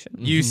presentation.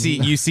 You see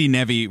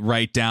Nevi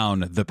write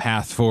down the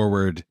path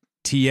forward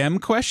TM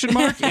question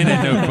mark in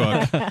a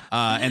notebook,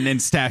 and then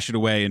stash it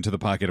away into the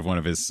pocket of one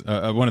of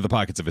the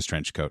pockets of his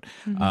trench coat,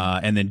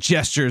 and then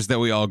gestures that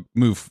we all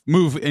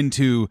move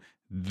into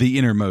the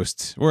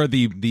innermost or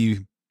the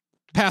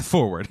path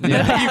forward.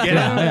 Yeah. You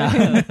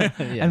get it.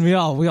 Yeah. And we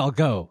all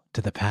go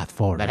to the path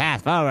forward. The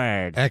path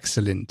forward.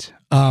 Excellent.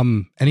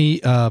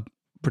 Any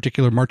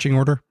particular marching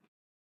order?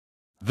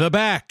 The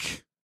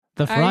back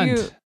The front.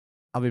 you-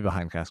 I'll be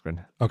behind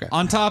Kaskrin. Okay.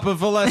 on top of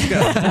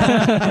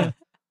Valeska.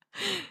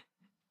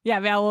 Yeah,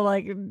 Val will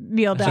like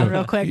kneel down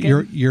real quick.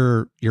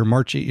 Your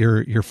marching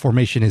your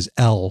formation is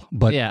L,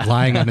 but Yeah.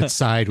 lying on its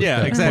side. With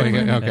Yeah, the, exactly.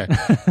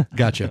 Okay,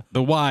 gotcha.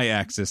 The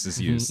Y-axis is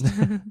used.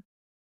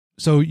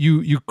 So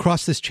you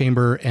cross this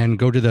chamber and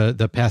go to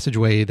the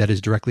passageway that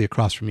is directly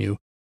across from you.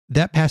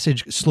 That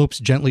passage slopes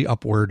gently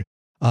upward.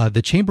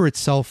 The chamber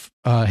itself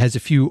has a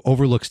few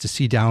overlooks to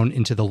see down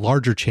into the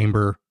larger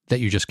chamber that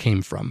you just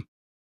came from.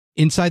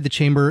 Inside the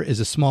chamber is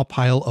a small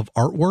pile of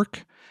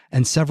artwork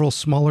and several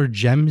smaller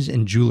gems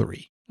and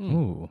jewelry.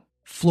 Ooh.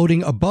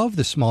 Floating above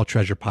the small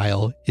treasure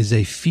pile is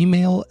a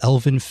female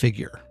elven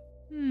figure.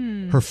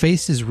 Her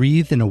face is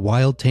wreathed in a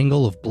wild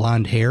tangle of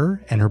blonde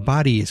hair, and her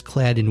body is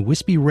clad in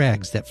wispy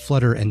rags that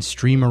flutter and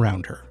stream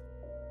around her.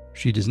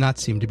 She does not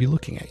seem to be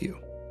looking at you.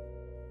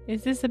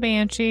 Is this a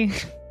banshee?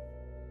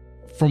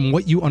 From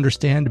what you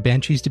understand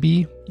banshees to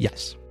be,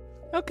 yes.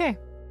 Okay.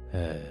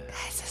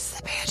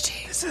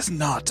 This is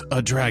not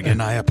a dragon.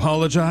 I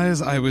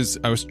apologize. I was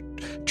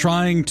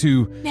trying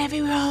to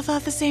Nevi, we all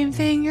thought the same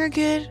thing. You're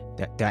good.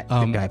 Do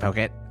I poke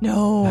it?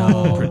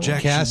 No.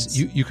 projections. Cass,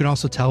 you can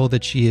also tell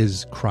that she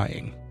is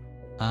crying.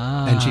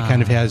 And she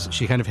kind of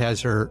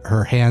has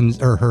her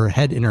hands or her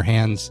head in her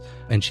hands,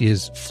 and she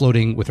is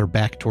floating with her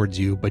back towards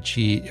you, but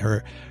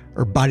her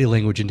body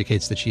language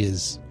indicates that she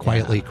is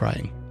quietly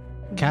crying.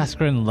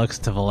 Kaskrin looks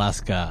to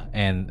Valeska,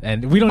 and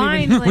we don't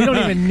Mind even we don't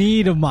link. even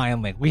need a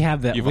mind link. We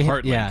have that. You have a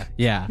heart yeah, link.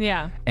 yeah,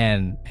 Yeah.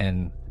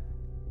 And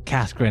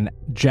Kaskrin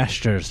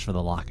gestures for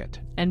the locket.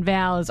 And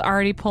Val is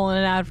already pulling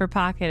it out of her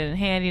pocket and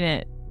handing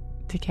it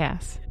to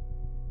Cass.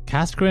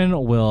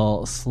 Kaskrin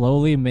will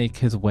slowly make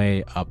his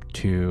way up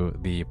to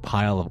the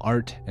pile of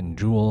art and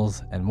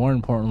jewels, and more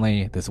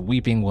importantly, this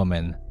weeping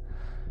woman,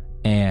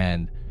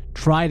 and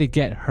try to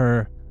get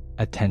her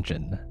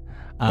attention.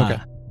 Okay.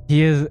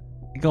 He is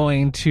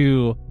going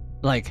to,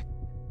 like,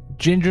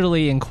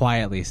 gingerly and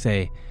quietly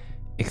say,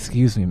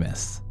 "Excuse me,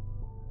 miss."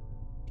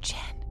 Jen,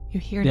 you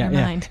hear in her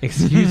mind.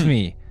 Excuse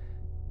me.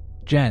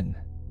 Jen,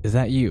 is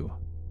that you?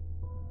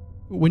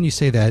 When you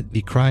say that,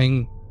 the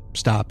crying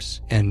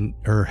stops and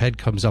her head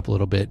comes up a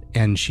little bit,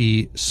 and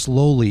she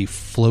slowly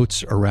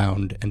floats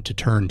around and to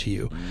turn to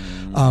you.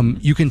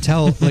 You can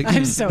tell, like,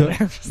 I'm so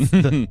nervous.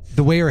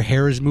 the way her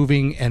hair is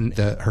moving and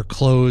her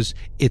clothes,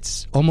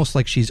 it's almost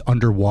like she's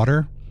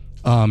underwater.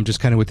 Just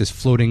kind of with this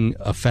floating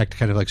effect,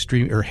 kind of like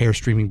her hair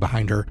streaming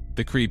behind her.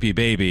 the creepy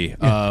baby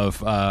of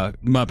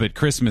Muppet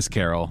Christmas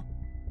Carol,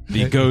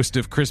 the ghost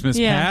of Christmas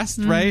Yeah. past,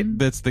 right?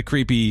 That's the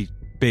creepy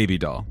baby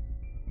doll.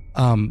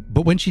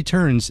 But when she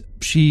turns,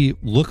 she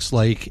looks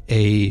like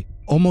a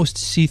almost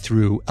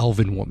see-through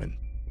elven woman.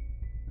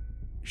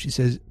 She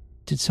says,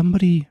 Did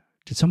somebody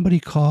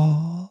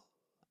call?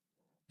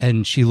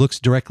 And she looks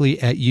directly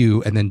at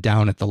you and then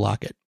down at the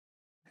locket.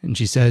 And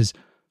she says,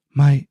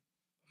 My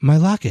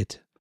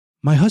locket.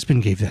 My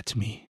husband gave that to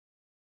me.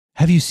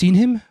 Have you seen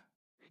him?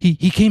 He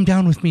came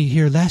down with me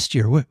here last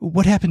year.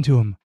 What happened to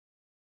him?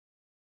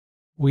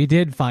 We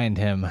did find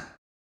him.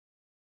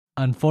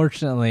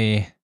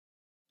 Unfortunately,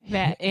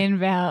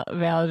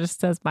 Val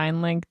just does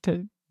mind link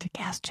to to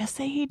Cass, just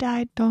say he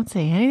died. Don't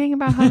say anything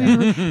about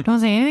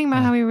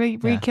how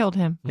we killed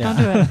him. Yeah.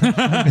 Don't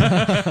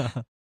do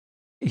it.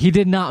 He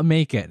did not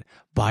make it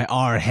by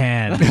our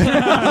hand.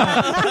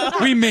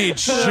 We made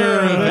sure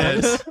of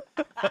it.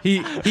 He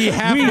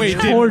halfway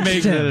didn't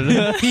make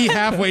it. He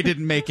halfway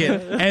didn't make it,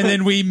 and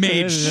then we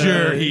made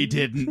sure he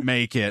didn't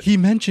make it. He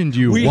mentioned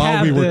you We while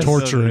have we were this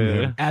torturing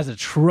you. as a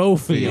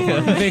trophy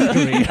of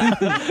victory.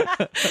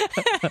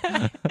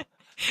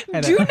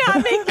 Do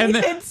not make And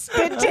Nathan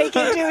spit take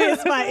it to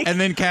his mic. And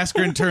then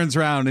Kaskrin turns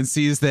around and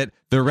sees that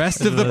the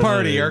rest of the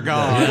party are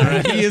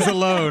gone. He is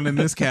alone in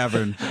this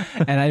cavern.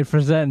 And I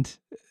present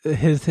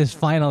his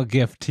final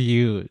gift to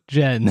you,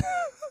 Jen.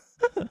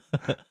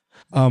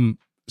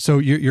 So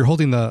you're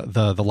holding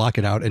the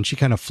locket out, and she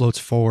kind of floats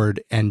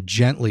forward and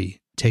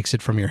gently takes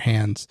it from your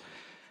hands,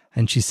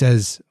 and she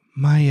says,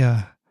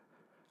 "My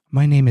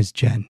name is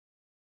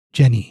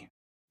Jenny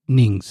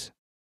Nings.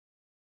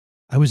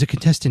 I was a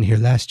contestant here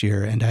last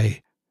year, and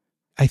I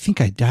think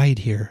I died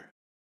here.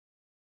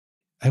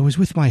 I was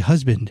with my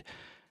husband,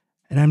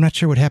 and I'm not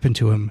sure what happened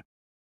to him.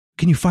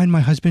 Can you find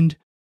my husband?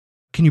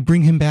 Can you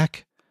bring him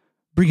back?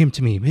 Bring him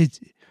to me.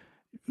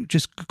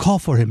 Just call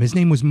for him. His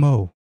name was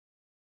Mo."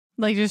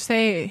 Like, just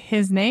say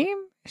his name,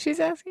 she's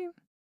asking?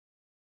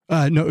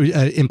 No,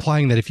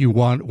 implying that if you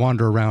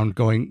wander around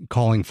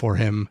calling for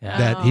him, Yeah.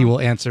 that he will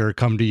answer,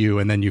 come to you,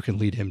 and then you can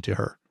lead him to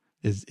her.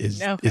 Is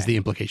Okay. the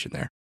implication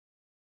there?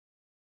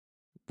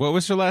 What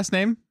was her last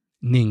name?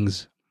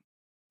 Nings.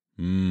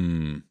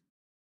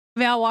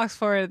 Val walks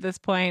forward at this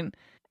point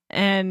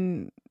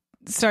and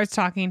starts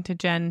talking to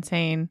Jen,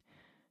 saying,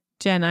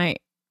 Jen, I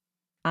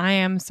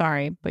am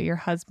sorry, but your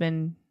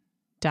husband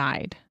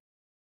died.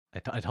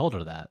 I told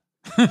her that.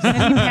 And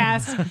he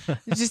passed.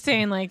 Just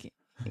saying, like,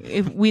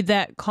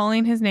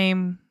 calling his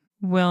name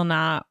will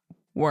not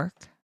work.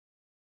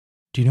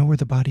 Do you know where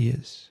the body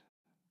is?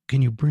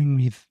 Can you bring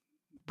me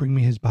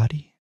his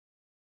body?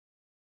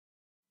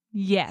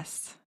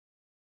 Yes.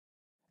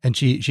 And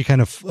she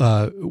kind of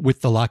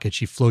with the locket,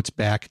 she floats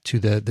back to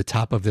the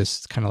top of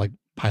this kind of like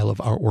pile of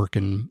artwork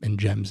and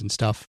gems and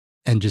stuff,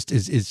 and just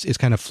is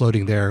kind of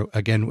floating there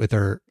again with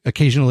her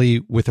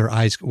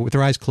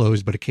eyes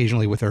closed, but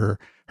occasionally with her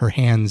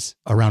hands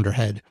around her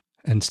head,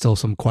 and still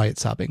some quiet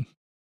sobbing.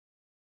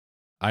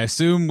 I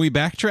assume we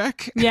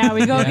backtrack? Yeah,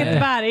 we go Yeah. get the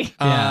body.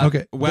 Yeah.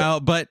 Okay. Well,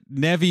 but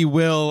Nevi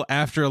will,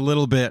 after a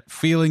little bit,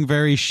 feeling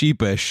very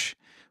sheepish,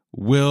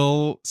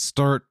 will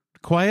start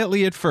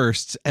quietly at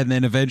first, and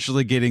then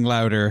eventually getting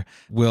louder,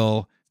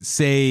 will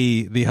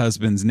say the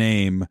husband's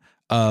name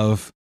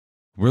of,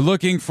 we're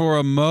looking for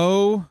a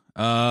Mo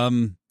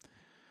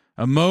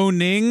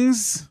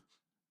Nings?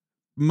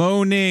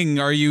 Mo Ning,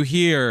 are you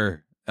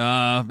here?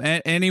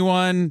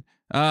 Anyone?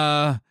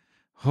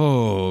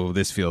 Oh,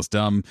 this feels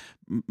dumb.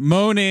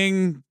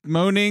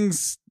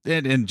 Moanings,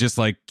 and just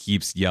like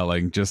keeps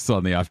yelling just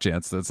on the off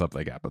chance that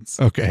something happens.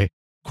 Okay.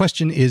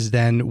 Question is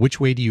then, which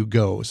way do you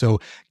go? So,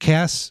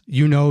 Cass,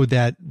 you know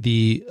that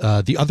the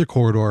other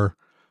corridor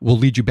will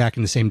lead you back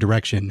in the same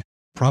direction,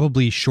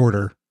 probably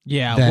shorter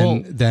Yeah.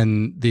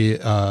 than the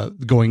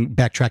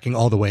backtracking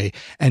all the way,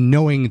 and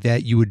knowing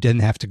that you would then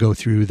have to go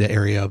through the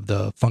area of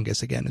the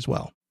fungus again as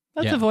well.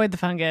 Let's Yeah. avoid the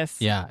fungus.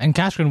 Yeah. And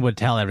Kaskrin would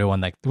tell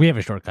everyone, like, we have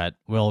a shortcut.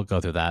 We'll go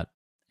through that.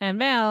 And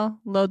Val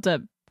loads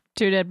up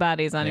 2 dead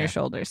bodies on Yeah. your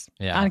shoulders.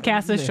 Yeah. On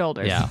Cass's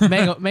shoulders. Yeah,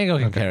 Mango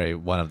can carry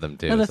one of them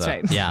too. Oh, that's so-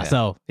 right. Yeah.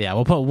 So, yeah,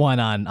 we'll put one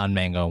on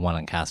Mango, one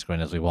on Kaskrin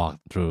as we walk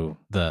through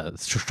the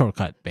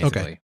shortcut,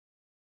 basically.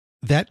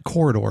 That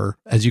corridor,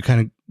 as you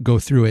kind of go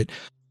through it,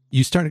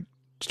 you start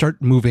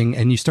moving,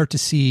 and you start to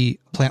see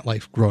plant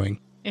life growing.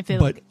 If they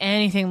But- look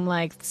anything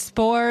like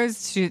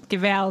spores,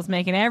 Val's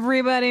making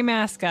everybody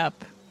mask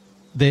up.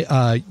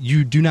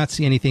 You do not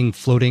see anything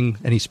floating,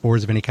 any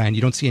spores of any kind.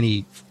 You don't see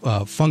any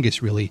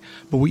fungus really.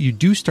 But what you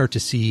do start to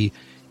see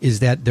is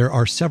that there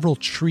are several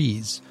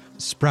trees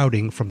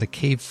sprouting from the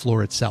cave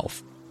floor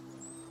itself.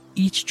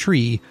 Each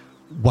tree,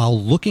 while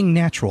looking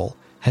natural,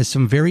 has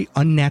some very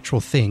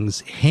unnatural things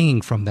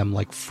hanging from them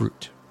like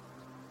fruit.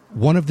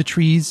 One of the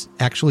trees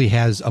actually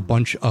has a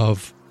bunch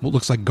of what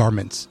looks like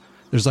garments.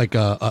 There's like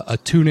a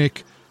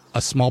tunic,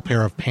 a small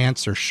pair of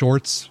pants or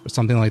shorts or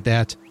something like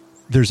that.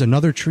 There's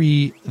another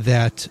tree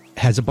that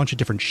has a bunch of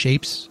different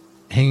shapes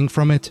hanging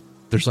from it.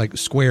 There's like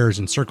squares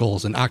and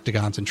circles and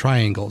octagons and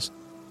triangles.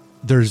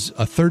 There's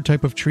a third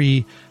type of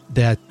tree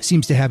that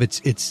seems to have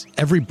its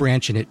every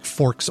branch in it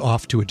forks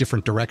off to a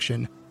different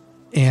direction.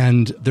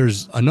 And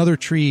there's another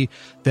tree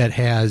that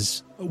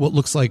has what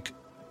looks like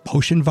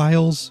potion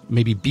vials,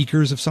 maybe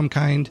beakers of some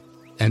kind,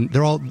 and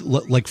they're all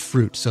like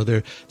fruit. So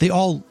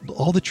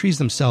all the trees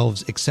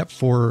themselves, except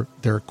for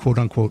their quote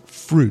unquote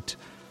fruit,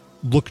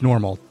 look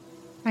normal.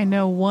 I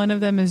know one of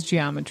them is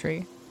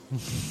geometry.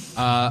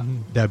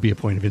 That'd be a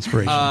point of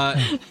inspiration.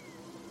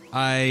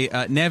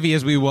 Nevi,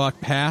 as we walk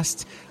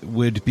past,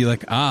 would be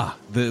like,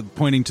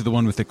 pointing to the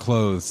one with the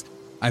clothes.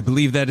 I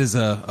believe that is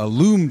a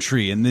loom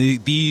tree, and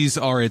these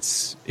are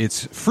its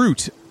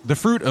fruit, the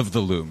fruit of the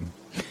loom.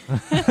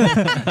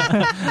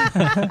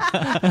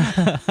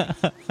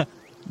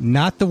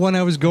 Not the one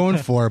I was going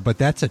for, but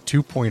that's a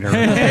 2-pointer.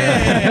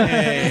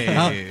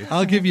 Hey!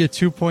 I'll give you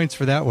 2 points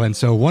for that one.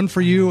 So 1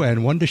 for you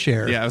and 1 to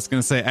share. Yeah, I was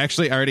going to say,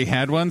 actually, I already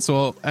had one,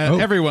 so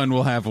everyone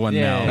will have one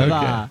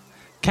now. Okay.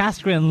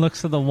 Kaskrin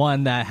looks to the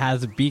one that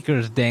has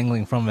beakers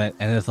dangling from it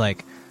and is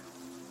like,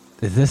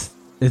 is this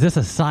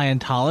a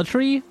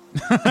Scientology?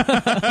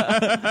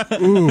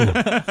 Ooh.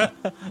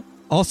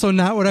 Also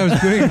not what I was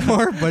going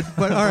for, but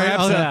all right.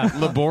 Perhaps a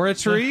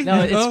laboratory?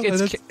 No, Oh,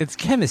 it's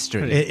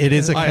chemistry. It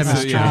is a I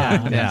see, chemistry.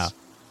 yeah.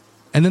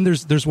 And then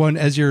there's one,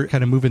 as you're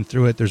kind of moving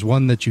through it, there's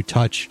one that you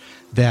touch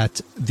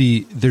that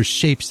there's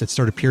shapes that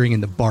start appearing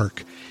in the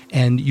bark,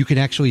 and you can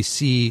actually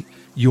see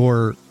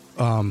your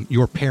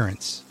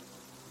parents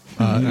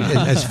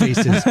as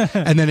faces,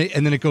 and then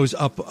it goes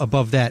up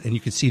above that, and you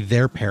can see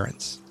their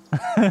parents,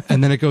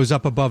 and then it goes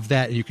up above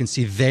that, and you can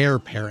see their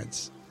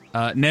parents.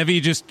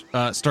 Nevi just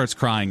starts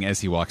crying as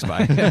he walks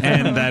by,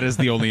 and that is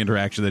the only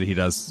interaction that he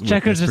does. With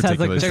Checkers this just has,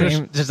 like, particular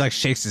Checkers- fish. Just like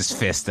shakes his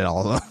fist at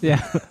all of them.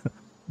 Yeah.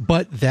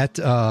 But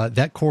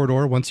that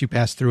corridor, once you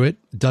pass through it,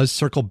 does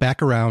circle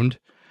back around,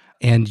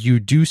 and you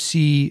do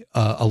see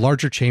a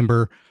larger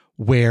chamber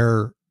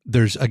where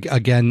there's,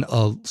 again,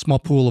 a small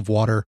pool of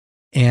water.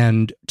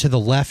 And to the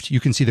left, you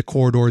can see the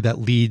corridor that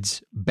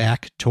leads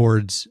back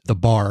towards the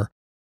bar.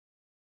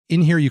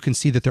 In here, you can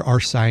see that there are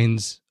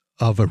signs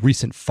of a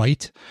recent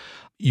fight.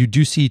 You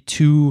do see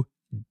 2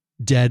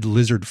 dead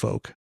lizard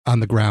folk on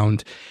the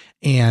ground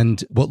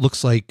and what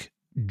looks like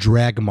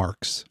drag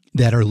marks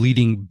that are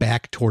leading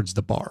back towards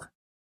the bar.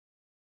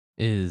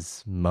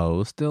 Is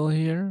Mo still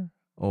here?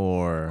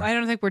 Or I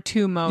don't think we're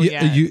too Mo You,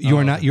 yet.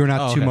 you're not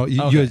Oh, too okay. much.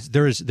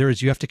 Okay.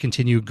 You have to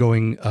continue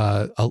going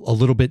a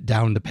little bit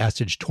down the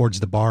passage towards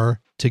the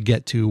bar to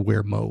get to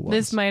where Mo was.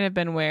 This might have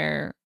been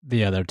where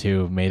The other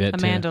 2 made it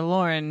Amanda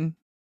Lauren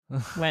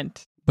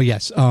went. But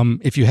yes,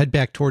 if you head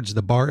back towards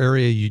the bar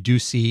area, you do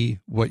see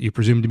what you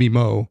presume to be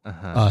Mo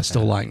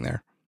still lying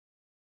there.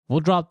 We'll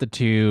drop the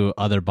 2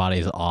 other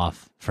bodies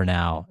off for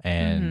now,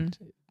 and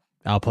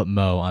I'll put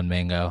Mo on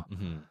Mango.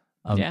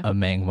 Yeah. A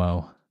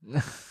Mangmo.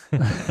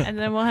 And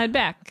then we'll head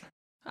back.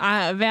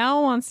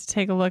 Val wants to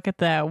take a look at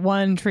that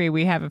one tree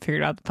we haven't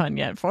figured out the pun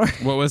yet for.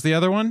 What was the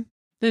other one?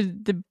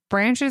 The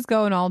branches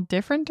go in all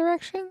different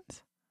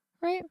directions,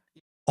 right?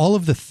 All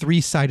of the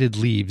 3-sided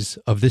leaves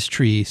of this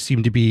tree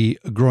seem to be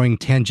growing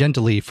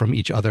tangentially from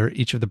each other,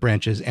 each of the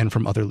branches, and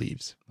from other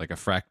leaves. Like a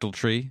fractal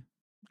tree?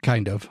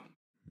 Kind of.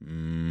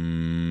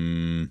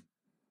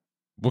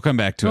 We'll come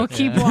back to We'll it.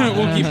 keep walking.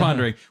 We'll keep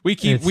pondering.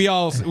 We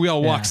all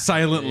walk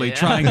silently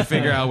trying to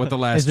figure out what the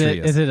last tree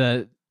is. Is it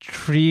a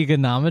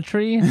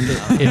trigonometry?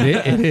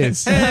 It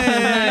is.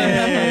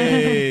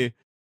 Hey!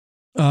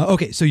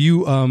 Okay, so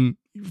you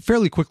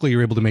fairly quickly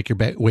you're able to make your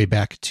way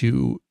back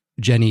to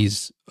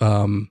Jenny's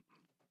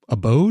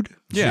abode,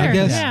 Yeah. I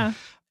guess. Yeah.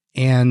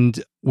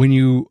 And when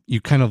you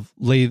kind of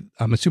lay,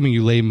 I'm assuming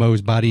you lay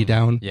Mo's body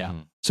down. Yeah.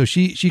 So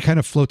she kind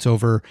of floats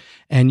over,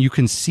 and you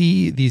can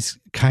see these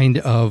kind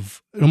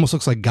of, it almost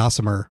looks like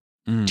gossamer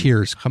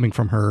tears coming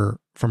from her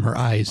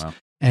eyes. Wow.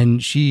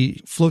 And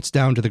she floats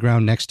down to the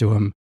ground next to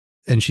him,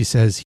 and she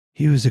says,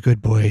 "He was a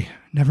good boy,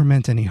 never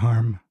meant any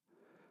harm,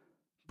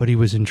 but he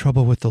was in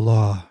trouble with the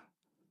law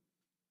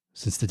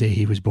since the day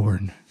he was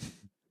born."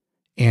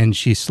 And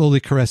she slowly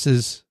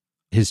caresses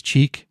his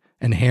cheek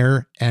and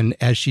hair, and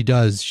as she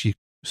does, she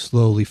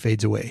slowly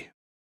fades away.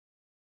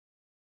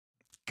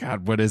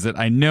 God, what is it?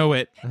 I know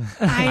it.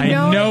 I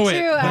know it. it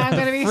too. What I'm the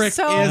going to be frick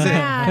so is it?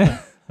 mad.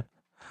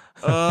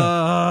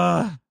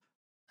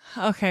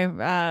 Okay.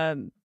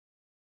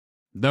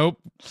 Nope.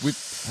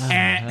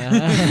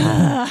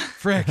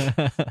 Frick.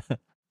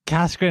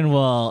 Kaskrin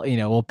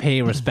will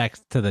pay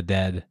respect to the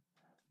dead,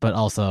 but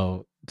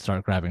also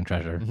start grabbing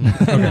treasure.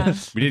 Yeah.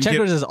 We didn't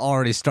Checkers get, has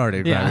already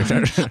started Yeah.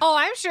 grabbing treasure. Oh,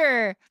 I'm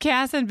sure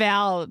Cass and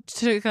Val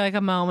took like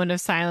a moment of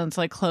silence,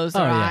 like closed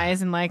their Oh, yeah.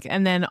 eyes,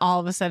 and then all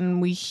of a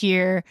sudden we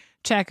hear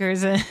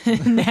Checkers and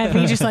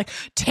Nebby just like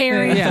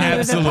tearing Yeah.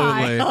 through the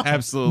absolutely. pile.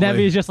 Absolutely.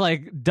 Nevi's just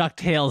like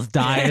DuckTales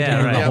died Yeah,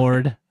 into right. the Yep.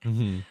 horde.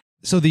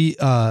 So the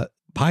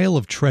pile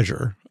of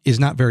treasure is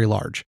not very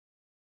large.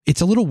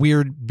 It's a little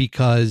weird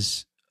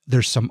because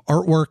there's some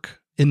artwork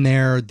in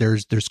there.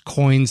 There's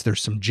coins.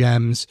 There's some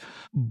gems,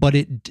 but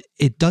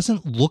it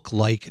doesn't look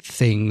like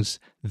things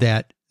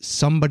that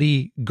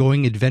somebody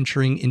going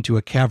adventuring into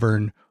a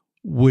cavern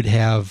would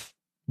have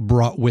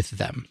brought with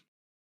them.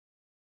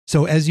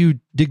 So as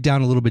you dig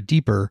down a little bit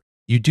deeper,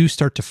 you do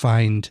start to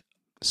find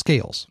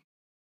scales,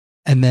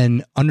 and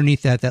then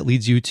underneath that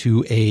leads you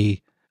to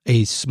a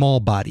small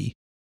body.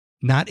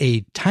 Not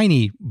a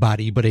tiny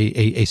body, but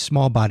a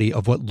small body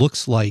of what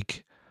looks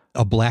like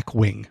a black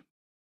wing.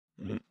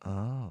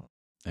 Oh.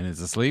 And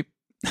is it asleep?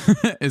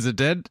 Is it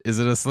dead? Is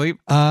it asleep?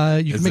 You Is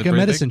can it make a breathing?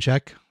 medicine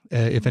check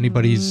if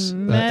anybody's.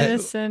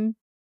 Medicine.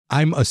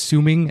 I'm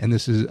assuming, and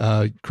this is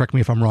correct me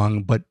if I'm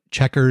wrong, but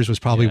Checkers was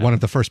probably Yeah. one of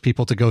the first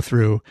people to go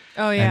through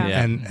Oh yeah.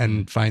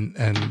 and find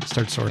and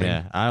start sorting.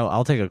 Yeah,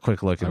 I'll take a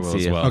quick look I and will see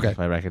as if, well. Okay. if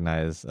I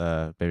recognize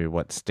maybe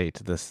what state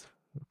this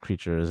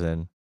creature is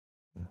in.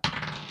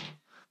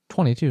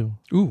 22.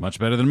 Ooh, Much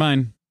better than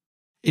mine.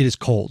 It is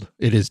cold.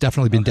 It has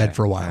definitely been Okay. dead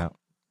for a while. Well,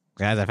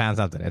 guys, I found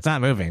something. It's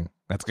not moving.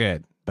 That's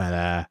good.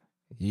 But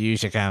you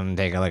should come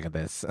take a look at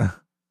this.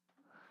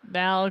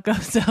 Val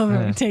goes over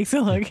and takes a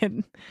look at.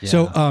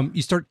 So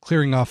you start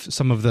clearing off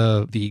some of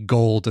the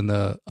gold and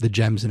the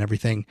gems and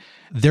everything.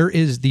 There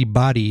is the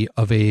body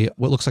of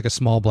what looks like a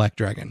small black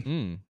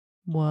dragon.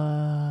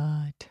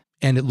 What?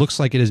 And it looks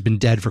like it has been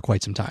dead for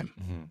quite some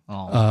time.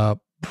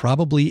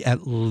 Probably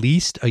at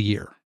least a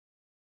year.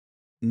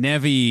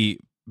 Nevi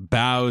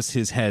bows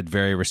his head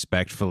very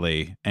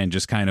respectfully and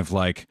just kind of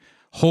like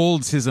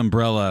holds his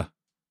umbrella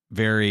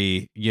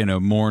very,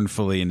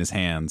 mournfully in his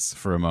hands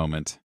for a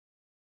moment.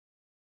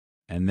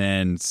 And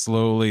then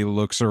slowly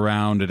looks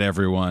around at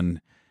everyone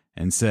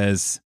and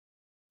says,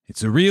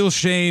 "It's a real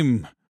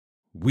shame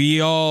we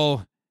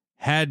all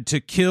had to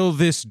kill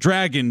this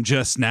dragon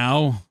just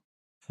now."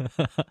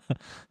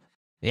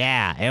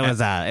 Yeah, it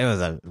was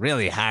a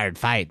really hard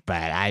fight,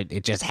 but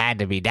it just had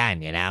to be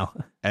done,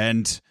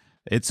 And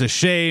it's a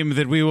shame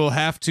that we will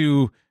have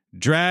to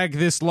drag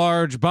this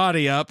large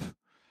body up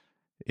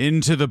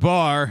into the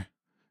bar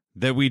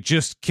that we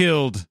just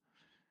killed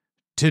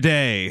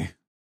today.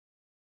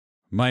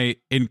 My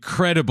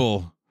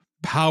incredible,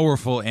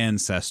 powerful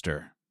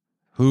ancestor,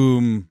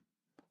 whom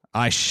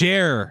I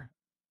share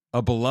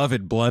a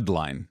beloved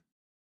bloodline.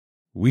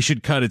 We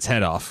should cut its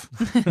head off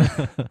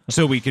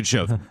so we could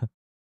show them.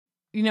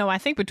 I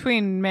think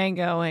between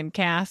Mango and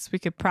Cass, we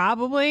could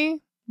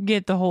probably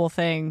get the whole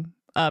thing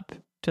up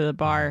to the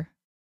bar.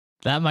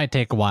 That might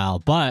take a while,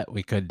 but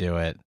we could do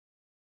it.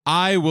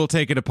 I will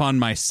take it upon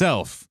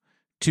myself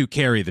to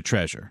carry the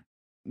treasure.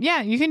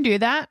 Yeah, you can do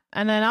that,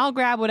 and then I'll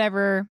grab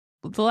whatever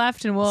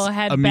left, and we'll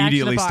head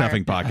Immediately back to the bar.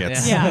 stuffing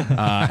pockets.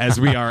 Yeah.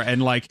 As we are,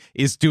 and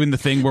is doing the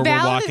thing where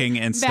Val we're walking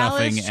and Val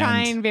stuffing. is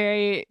trying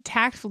very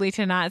tactfully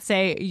to not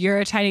say you're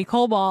a tiny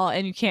kobold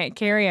and you can't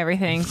carry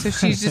everything. So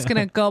she's just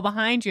gonna go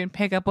behind you and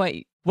pick up what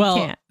you Well,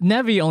 can't.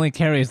 Nevi only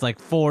carries like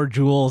 4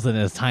 jewels in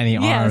his tiny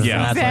Yes, arms. Yeah.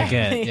 And that's like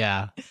exactly. it.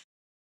 Yeah.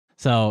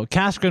 So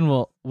Kaskrin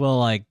will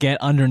like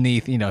get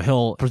underneath,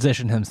 he'll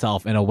position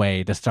himself in a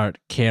way to start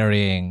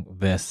carrying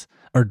this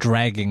or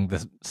dragging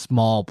this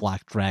small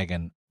black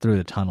dragon through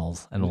the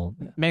tunnels, and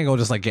Mango will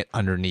just like get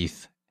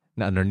underneath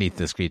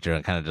this creature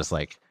and kind of just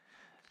like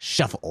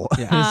shuffle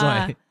his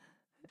way.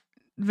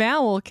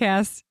 Val will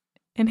cast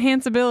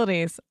enhance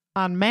abilities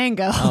on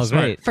Mango Oh,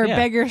 great. for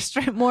Yeah.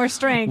 more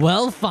strength.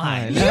 Well,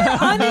 fine. You're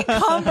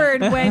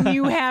unencumbered when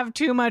you have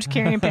too much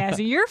carrying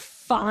capacity. You're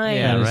fine.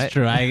 Yeah, right. that's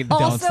true. I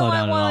don't Also, slow I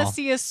down at want all. to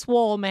see a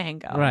swole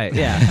Mango. Right,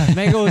 yeah.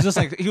 Mango was just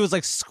like he was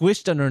like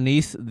squished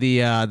underneath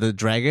the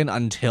dragon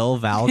until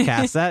Val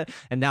cast that,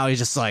 and now he's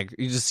just like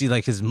you just see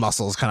like his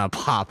muscles kind of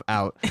pop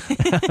out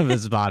of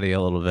his body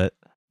a little bit.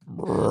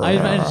 I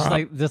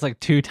imagine just like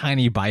 2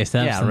 tiny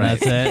biceps, Yeah, and right.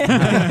 that's it.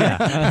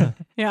 Yeah.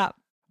 Yeah.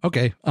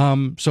 Okay.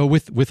 So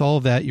with all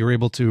of that, you're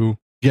able to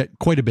get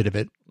quite a bit of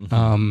it.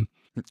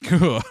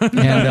 Cool. And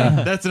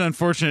That's an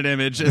unfortunate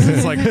image as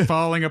it's like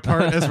falling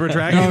apart as we're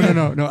dragging.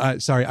 no.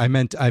 Sorry, I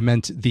meant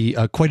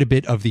the quite a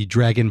bit of the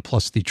dragon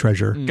plus the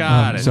treasure.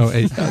 Got it. So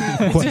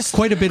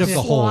quite a bit of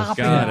the whole. Got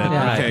it.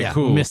 Yeah. Okay, Yeah.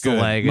 cool. Missed the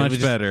Good. leg. We Much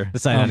just better.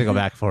 Decided not to go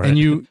back for it. And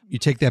you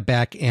take that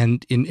back,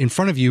 and in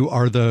front of you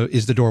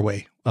is the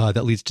doorway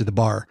that leads to the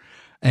bar,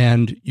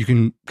 and you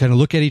can kind of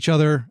look at each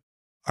other.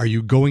 Are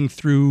you going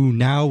through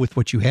now with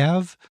what you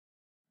have?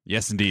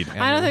 Yes, indeed.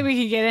 I don't think we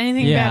can get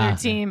anything Yeah.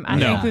 better, team. I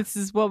No. think this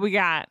is what we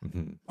got.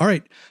 All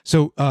right.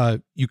 So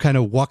you kind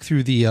of walk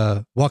through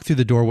the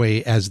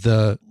doorway as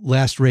the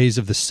last rays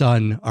of the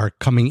sun are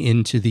coming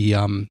into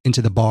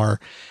the bar,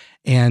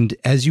 and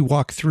as you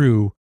walk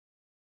through,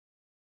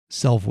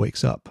 Selv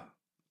wakes up.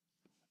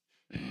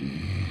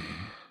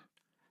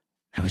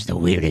 That was the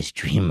weirdest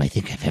dream I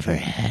think I've ever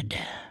had.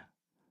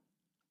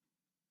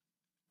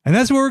 And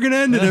that's where we're going to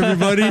end it,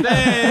 everybody.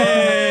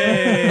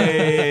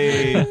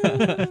 Hey!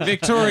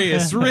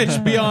 Victorious,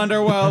 rich beyond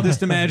our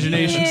wildest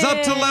imaginations,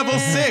 up to level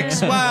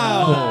 6.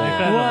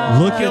 Wow!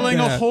 Look at Killing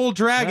a that. whole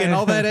dragon,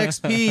 all that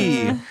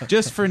XP,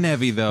 just for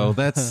Nevi though.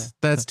 That's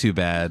too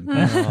bad.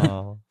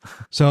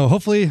 So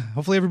hopefully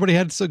everybody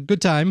had a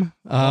good time.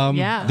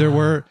 Yeah.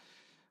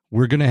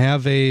 We're going to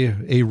have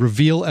a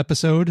reveal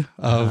episode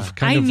of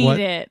kind I of need what.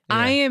 it.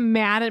 I am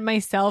mad at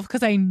myself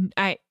because I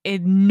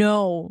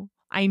know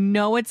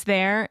it's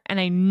there, and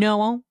I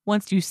know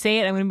once you say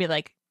it, I'm going to be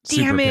like,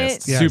 damn Super it.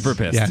 pissed. Yes. Super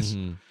pissed. Yes.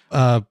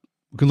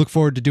 We can look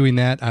forward to doing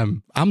that.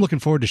 I'm looking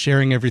forward to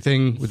sharing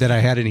everything that I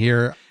had in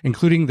here,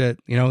 including that,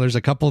 there's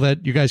a couple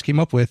that you guys came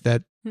up with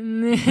that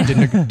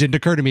didn't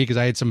occur to me because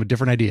I had some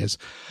different ideas.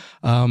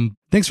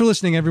 Thanks for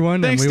listening,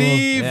 everyone. Thanks, and we will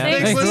Steve. Yeah,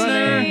 Thanks, thanks,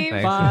 listener.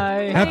 Thanks.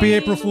 Bye. Happy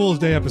April Fool's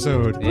Day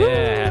episode.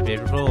 Yeah, happy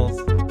April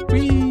Fools.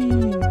 Whee!